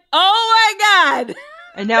like, oh my God.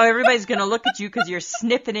 And now everybody's going to look at you because you're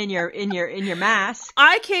sniffing in your mask.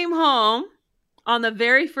 I came home on the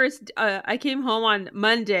very first, I came home on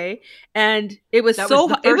Monday, and it was so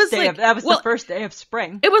hot. That was the first day of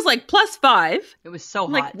spring. It was like +5. It was so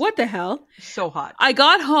hot. Like, what the hell? So hot. I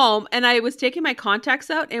got home, and I was taking my contacts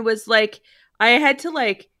out, and it was like, I had to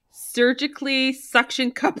like surgically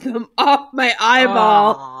suction cup them off my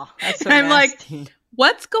eyeball. Oh, that's so and I'm nasty. like,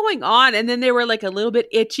 what's going on? And then they were like a little bit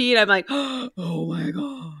itchy, and I'm like, oh my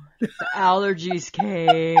God. The allergies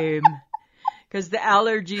came. Because the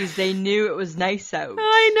allergies, they knew it was nice out.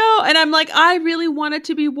 I know. And I'm like, I really want it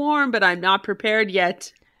to be warm, but I'm not prepared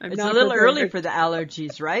yet. It's a little early for the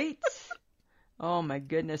allergies, right? Oh my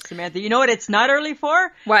goodness, Samantha. You know what it's not early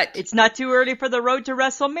for? What? It's not too early for the road to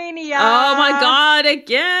WrestleMania. Oh my God,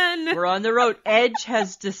 again. We're on the road. Edge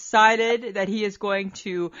has decided that he is going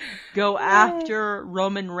to go after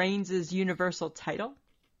Roman Reigns' Universal title.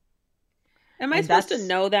 Am I supposed to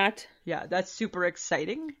know that? Yeah, that's super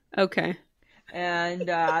exciting. Okay. And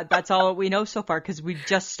that's all we know so far because we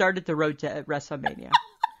just started the road to WrestleMania.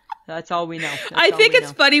 That's all we know. I think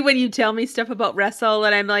it's funny when you tell me stuff about Wrestle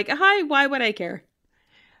and I'm like, hi, why would I care?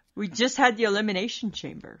 We just had the Elimination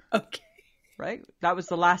Chamber. Okay. Right? That was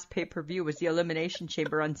the last pay-per-view was the Elimination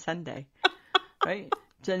Chamber on Sunday. Right?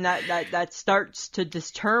 And that starts to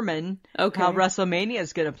determine how WrestleMania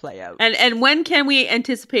is going to play out. And when can we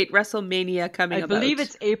anticipate WrestleMania coming about? I believe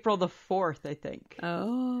it's April the 4th, I think.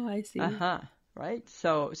 Oh, I see. Right?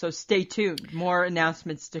 So stay tuned. More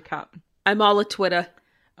announcements to come. I'm all a Twitter.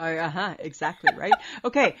 Exactly, right?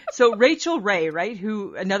 Okay, so Rachel Ray, right,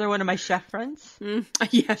 who, another one of my chef friends.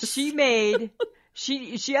 Yes.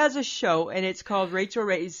 She has a show, and it's called Rachel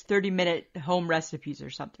Ray's 30-minute home recipes or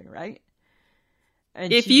something, right?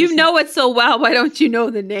 And if you know it so well, why don't you know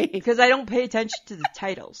the name? Because I don't pay attention to the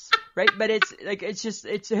titles, right? But it's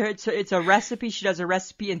a recipe. She does a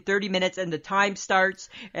recipe in 30 minutes, and the time starts,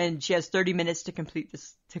 and she has 30 minutes to complete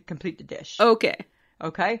the dish.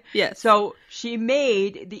 Okay? Yes. So she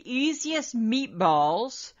made the easiest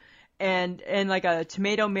meatballs and like a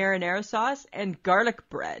tomato marinara sauce and garlic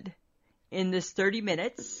bread in this 30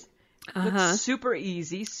 minutes. Looks super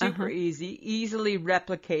easy, easily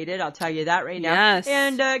replicated. I'll tell you that right now. Yes.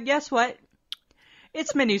 And guess what?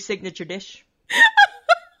 It's my new signature dish.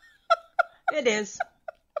 It is.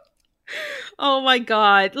 Oh my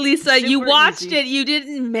God. Lisa, Super you watched easy. it. You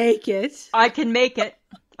didn't make it. I can make it.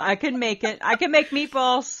 I can make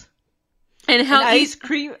meatballs. And how ice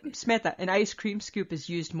cream, Samantha, an ice cream scoop is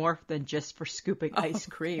used more than just for scooping ice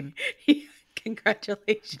cream.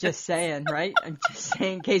 Congratulations. Just saying, right? I'm just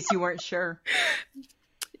saying in case you weren't sure.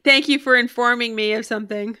 Thank you for informing me of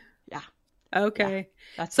something. Yeah. Okay.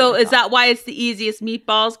 Yeah, so is that why it's the easiest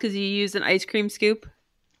meatballs? Because you use an ice cream scoop?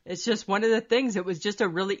 It's just one of the things. It was just a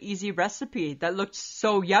really easy recipe that looked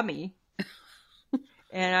so yummy.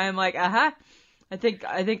 And I'm like, I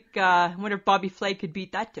wonder if Bobby Flay could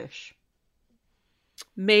beat that dish.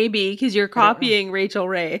 Maybe, because you're copying Rachel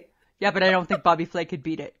Ray. Yeah, but I don't think Bobby Flay could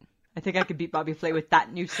beat it. I think I could beat Bobby Flay with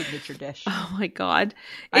that new signature dish. Oh my God.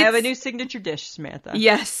 I have a new signature dish, Samantha.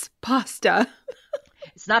 Yes, pasta.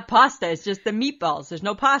 It's not pasta, it's just the meatballs. There's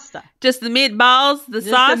no pasta. Just the meatballs, the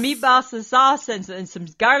sauce? Just the meatballs, the sauce, and some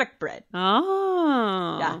garlic bread.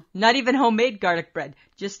 Oh. Yeah, not even homemade garlic bread,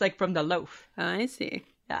 just like from the loaf. I see.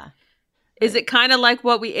 Yeah. Is it kind of like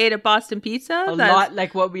what we ate at Boston Pizza? A lot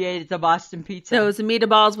like what we ate at the Boston Pizza. Those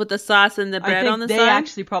meatballs with the sauce and the bread on the side? They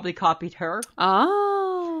actually probably copied her.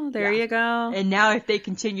 Oh, there you go. And now if they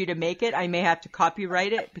continue to make it, I may have to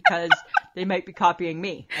copyright it because they might be copying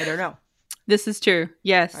me. I don't know. This is true.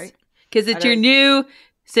 Yes. Right? Because it's your new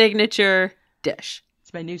signature dish.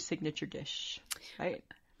 It's my new signature dish. Right?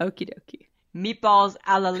 Okie dokie. Meatballs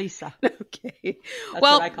a la Lisa. Okay. That's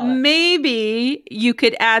well, what I call it. Maybe you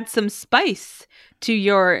could add some spice to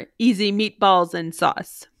your easy meatballs and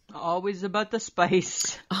sauce. Always about the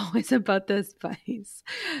spice. Always about the spice.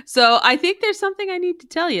 So I think there's something I need to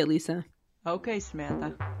tell you, Lisa. Okay,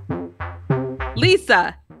 Samantha.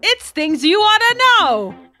 Lisa, it's things you ought to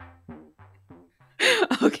know.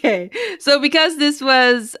 Okay, so because this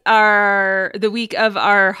was the week of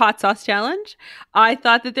our hot sauce challenge, I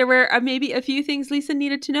thought that there were maybe a few things Lisa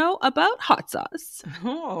needed to know about hot sauce.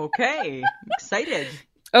 Oh, okay. I'm excited.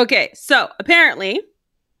 Okay, so apparently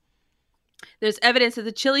there's evidence that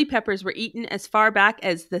the chili peppers were eaten as far back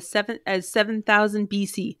as 7,000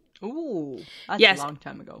 BC. Ooh, that's a long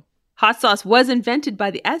time ago. Hot sauce was invented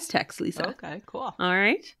by the Aztecs, Lisa. Okay, cool. All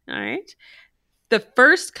right. The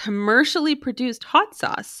first commercially produced hot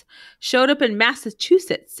sauce showed up in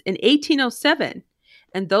Massachusetts in 1807,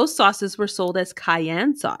 and those sauces were sold as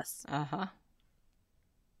cayenne sauce.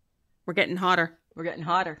 We're getting hotter.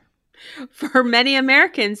 For many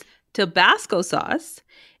Americans, Tabasco sauce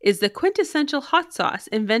is the quintessential hot sauce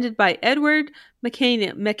invented by Edward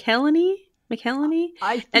McElhenney.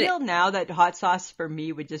 I feel now that hot sauce for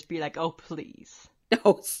me would just be like, oh, please.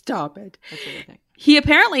 Oh, stop it. That's what I think. He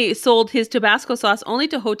apparently sold his Tabasco sauce only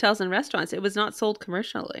to hotels and restaurants. It was not sold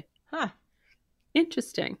commercially. Huh.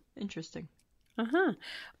 Interesting. Uh-huh.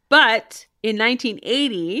 But in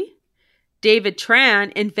 1980, David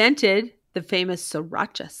Tran invented the famous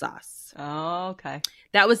sriracha sauce. Oh, okay.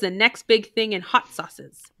 That was the next big thing in hot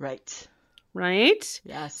sauces. Right. Right?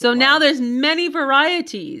 Yes. So now there's many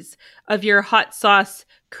varieties of your hot sauce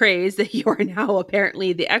craze that you are now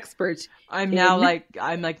apparently the expert. I'm now like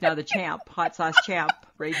the champ, hot sauce champ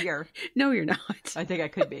right here. No, you're not. I think I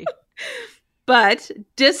could be. But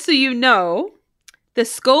just so you know, the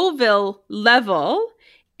Scoville level,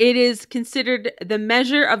 it is considered the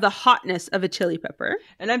measure of the hotness of a chili pepper.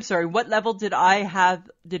 And I'm sorry, what level did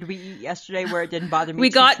we eat yesterday where it didn't bother me? We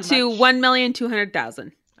got to much?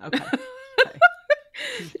 1,200,000. Okay.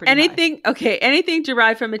 Anything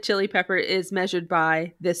derived from a chili pepper is measured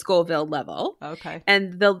by the Scoville level. Okay.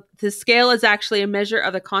 And the scale is actually a measure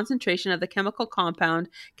of the concentration of the chemical compound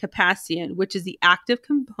capsaicin, which is the active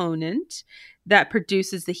component that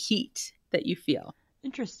produces the heat that you feel.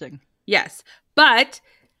 Interesting. Yes. But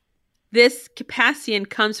this capsaicin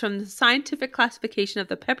comes from the scientific classification of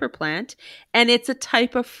the pepper plant, and it's a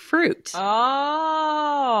type of fruit.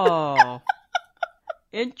 Oh.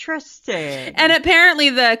 Interesting. And apparently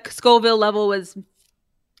the Scoville level was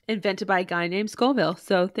invented by a guy named Scoville.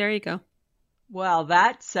 So there you go. Well,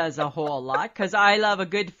 that says a whole lot because I love a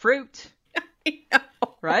good fruit. I know.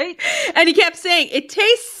 Right? And he kept saying, it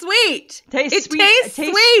tastes sweet. Tastes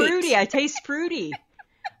fruity. I taste fruity.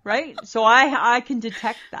 Right? So I can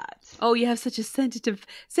detect that. Oh, you have such a sensitive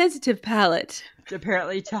palate.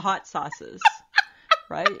 Apparently to hot sauces.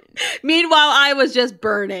 Right? Meanwhile, I was just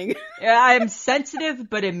burning. Yeah, I'm sensitive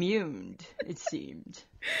but immune, it seemed.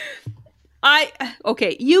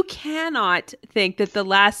 You cannot think that the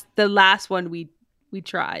last one we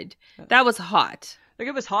tried, that was hot. Like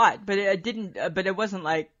it was hot, but it wasn't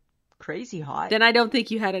like crazy hot. Then I don't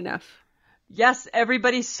think you had enough. Yes,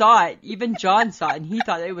 everybody saw it. Even John saw it and he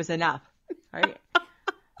thought it was enough. Right?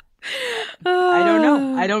 I don't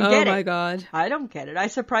know. I don't get it. Oh my God. I don't get it. I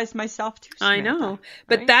surprised myself too. Samantha, I know.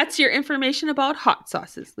 But right? that's your information about hot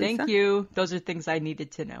sauces, Lisa. Thank you. Those are things I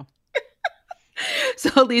needed to know.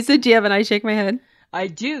 So, Lisa, do you have an I shake my head? I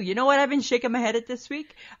do. You know what I've been shaking my head at this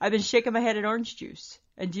week? I've been shaking my head at orange juice.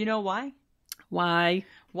 And do you know why? Why?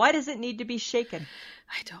 Why does it need to be shaken?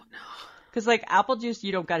 I don't know. Because like apple juice,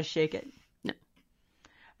 you don't got to shake it. No.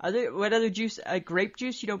 What other juice? Grape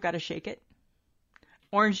juice, you don't got to shake it.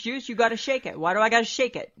 Orange juice, you got to shake it. Why do I got to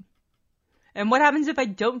shake it? And what happens if I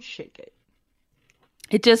don't shake it?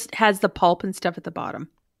 It just has the pulp and stuff at the bottom.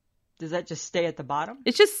 Does that just stay at the bottom?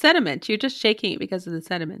 It's just sediment. You're just shaking it because of the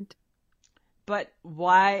sediment. But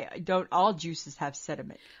why don't all juices have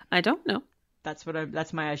sediment? I don't know. That's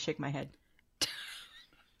why I shake my head.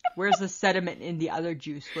 Where's the sediment in the other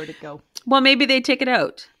juice? Where'd it go? Well, maybe they take it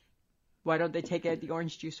out. Why don't they take out the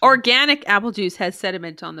orange juice one? Organic apple juice has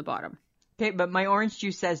sediment on the bottom. Okay, but my orange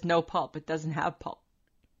juice says no pulp. It doesn't have pulp.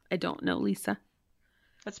 I don't know, Lisa.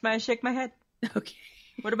 That's why I shake my head. Okay.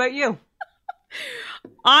 What about you?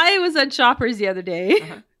 I was at Shoppers the other day,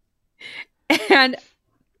 and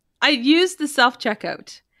I used the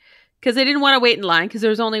self-checkout because I didn't want to wait in line because there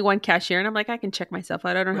was only one cashier, and I'm like, I can check myself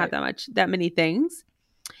out. I don't have that many things.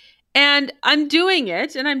 And I'm doing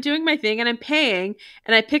it, and I'm doing my thing, and I'm paying,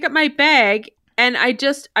 and I pick up my bag, and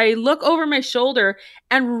I look over my shoulder,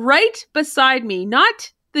 and right beside me,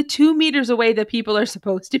 not the 2 meters away that people are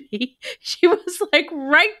supposed to be, she was like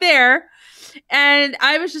right there. And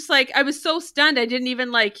I was just like, I was so stunned. I didn't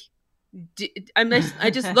even like, I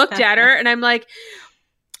just looked at her and I'm like,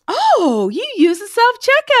 oh, you use the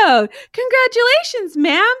self-checkout. Congratulations,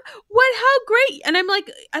 ma'am. How great. And I'm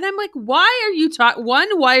like, why are you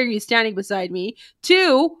why are you standing beside me?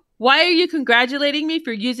 2, why are you congratulating me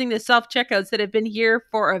for using the self-checkouts that have been here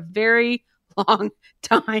for a very long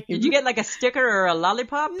time? Did you get like a sticker or a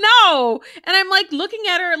lollipop? No. And I'm like looking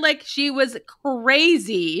at her like she was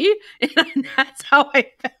crazy. And that's how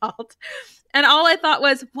I felt. And all I thought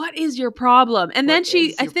was, what is your problem? And then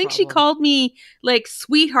she called me like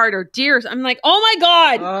sweetheart or dear. I'm like, oh my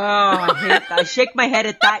God. Oh, I hate that. I shake my head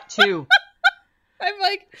at that too. I'm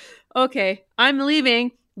like, okay, I'm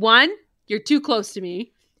leaving. 1, you're too close to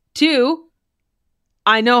me. 2,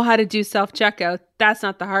 I know how to do self-checkout. That's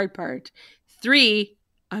not the hard part. 3,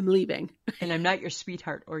 I'm leaving. And I'm not your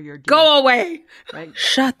sweetheart or your dear. Go away. Right?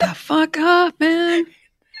 Shut the fuck up, man.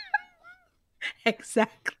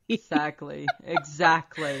 Exactly. I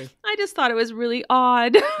just thought it was really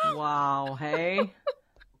odd. Wow, hey?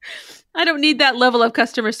 I don't need that level of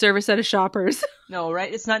customer service at a Shoppers. No,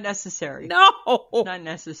 right? It's not necessary. No. It's not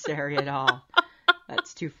necessary at all.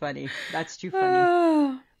 too funny. That's too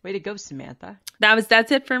funny. Way to go, Samantha.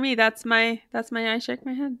 That's it for me. That's my I shake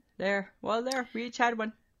my head. There. Well, there. We each had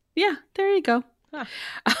one. Yeah, there you go. Huh.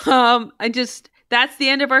 That's the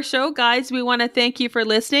end of our show, guys. We want to thank you for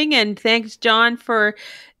listening, and thanks, John, for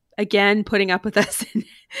again putting up with us and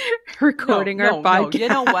recording our podcast. No, you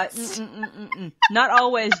know what? Not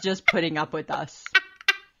always just putting up with us.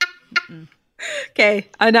 Okay,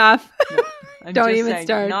 enough. No, Don't even saying,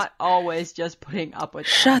 start. Not always just putting up with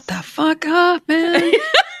us. Shut the fuck up, man.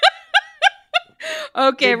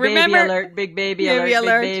 Okay, remember. Big baby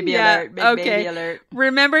alert, big baby alert, big baby alert.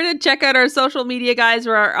 Remember to check out our social media, guys.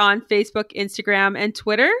 We're on Facebook, Instagram, and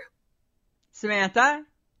Twitter. Samantha?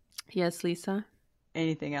 Yes, Lisa?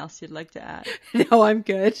 Anything else you'd like to add? No, I'm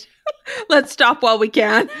good. Let's stop while we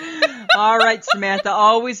can. All right, Samantha.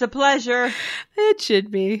 Always a pleasure. It should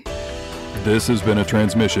be. This has been a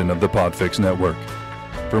transmission of the Podfix Network.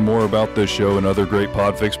 For more about this show and other great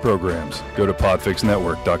Podfix programs, go to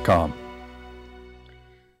podfixnetwork.com.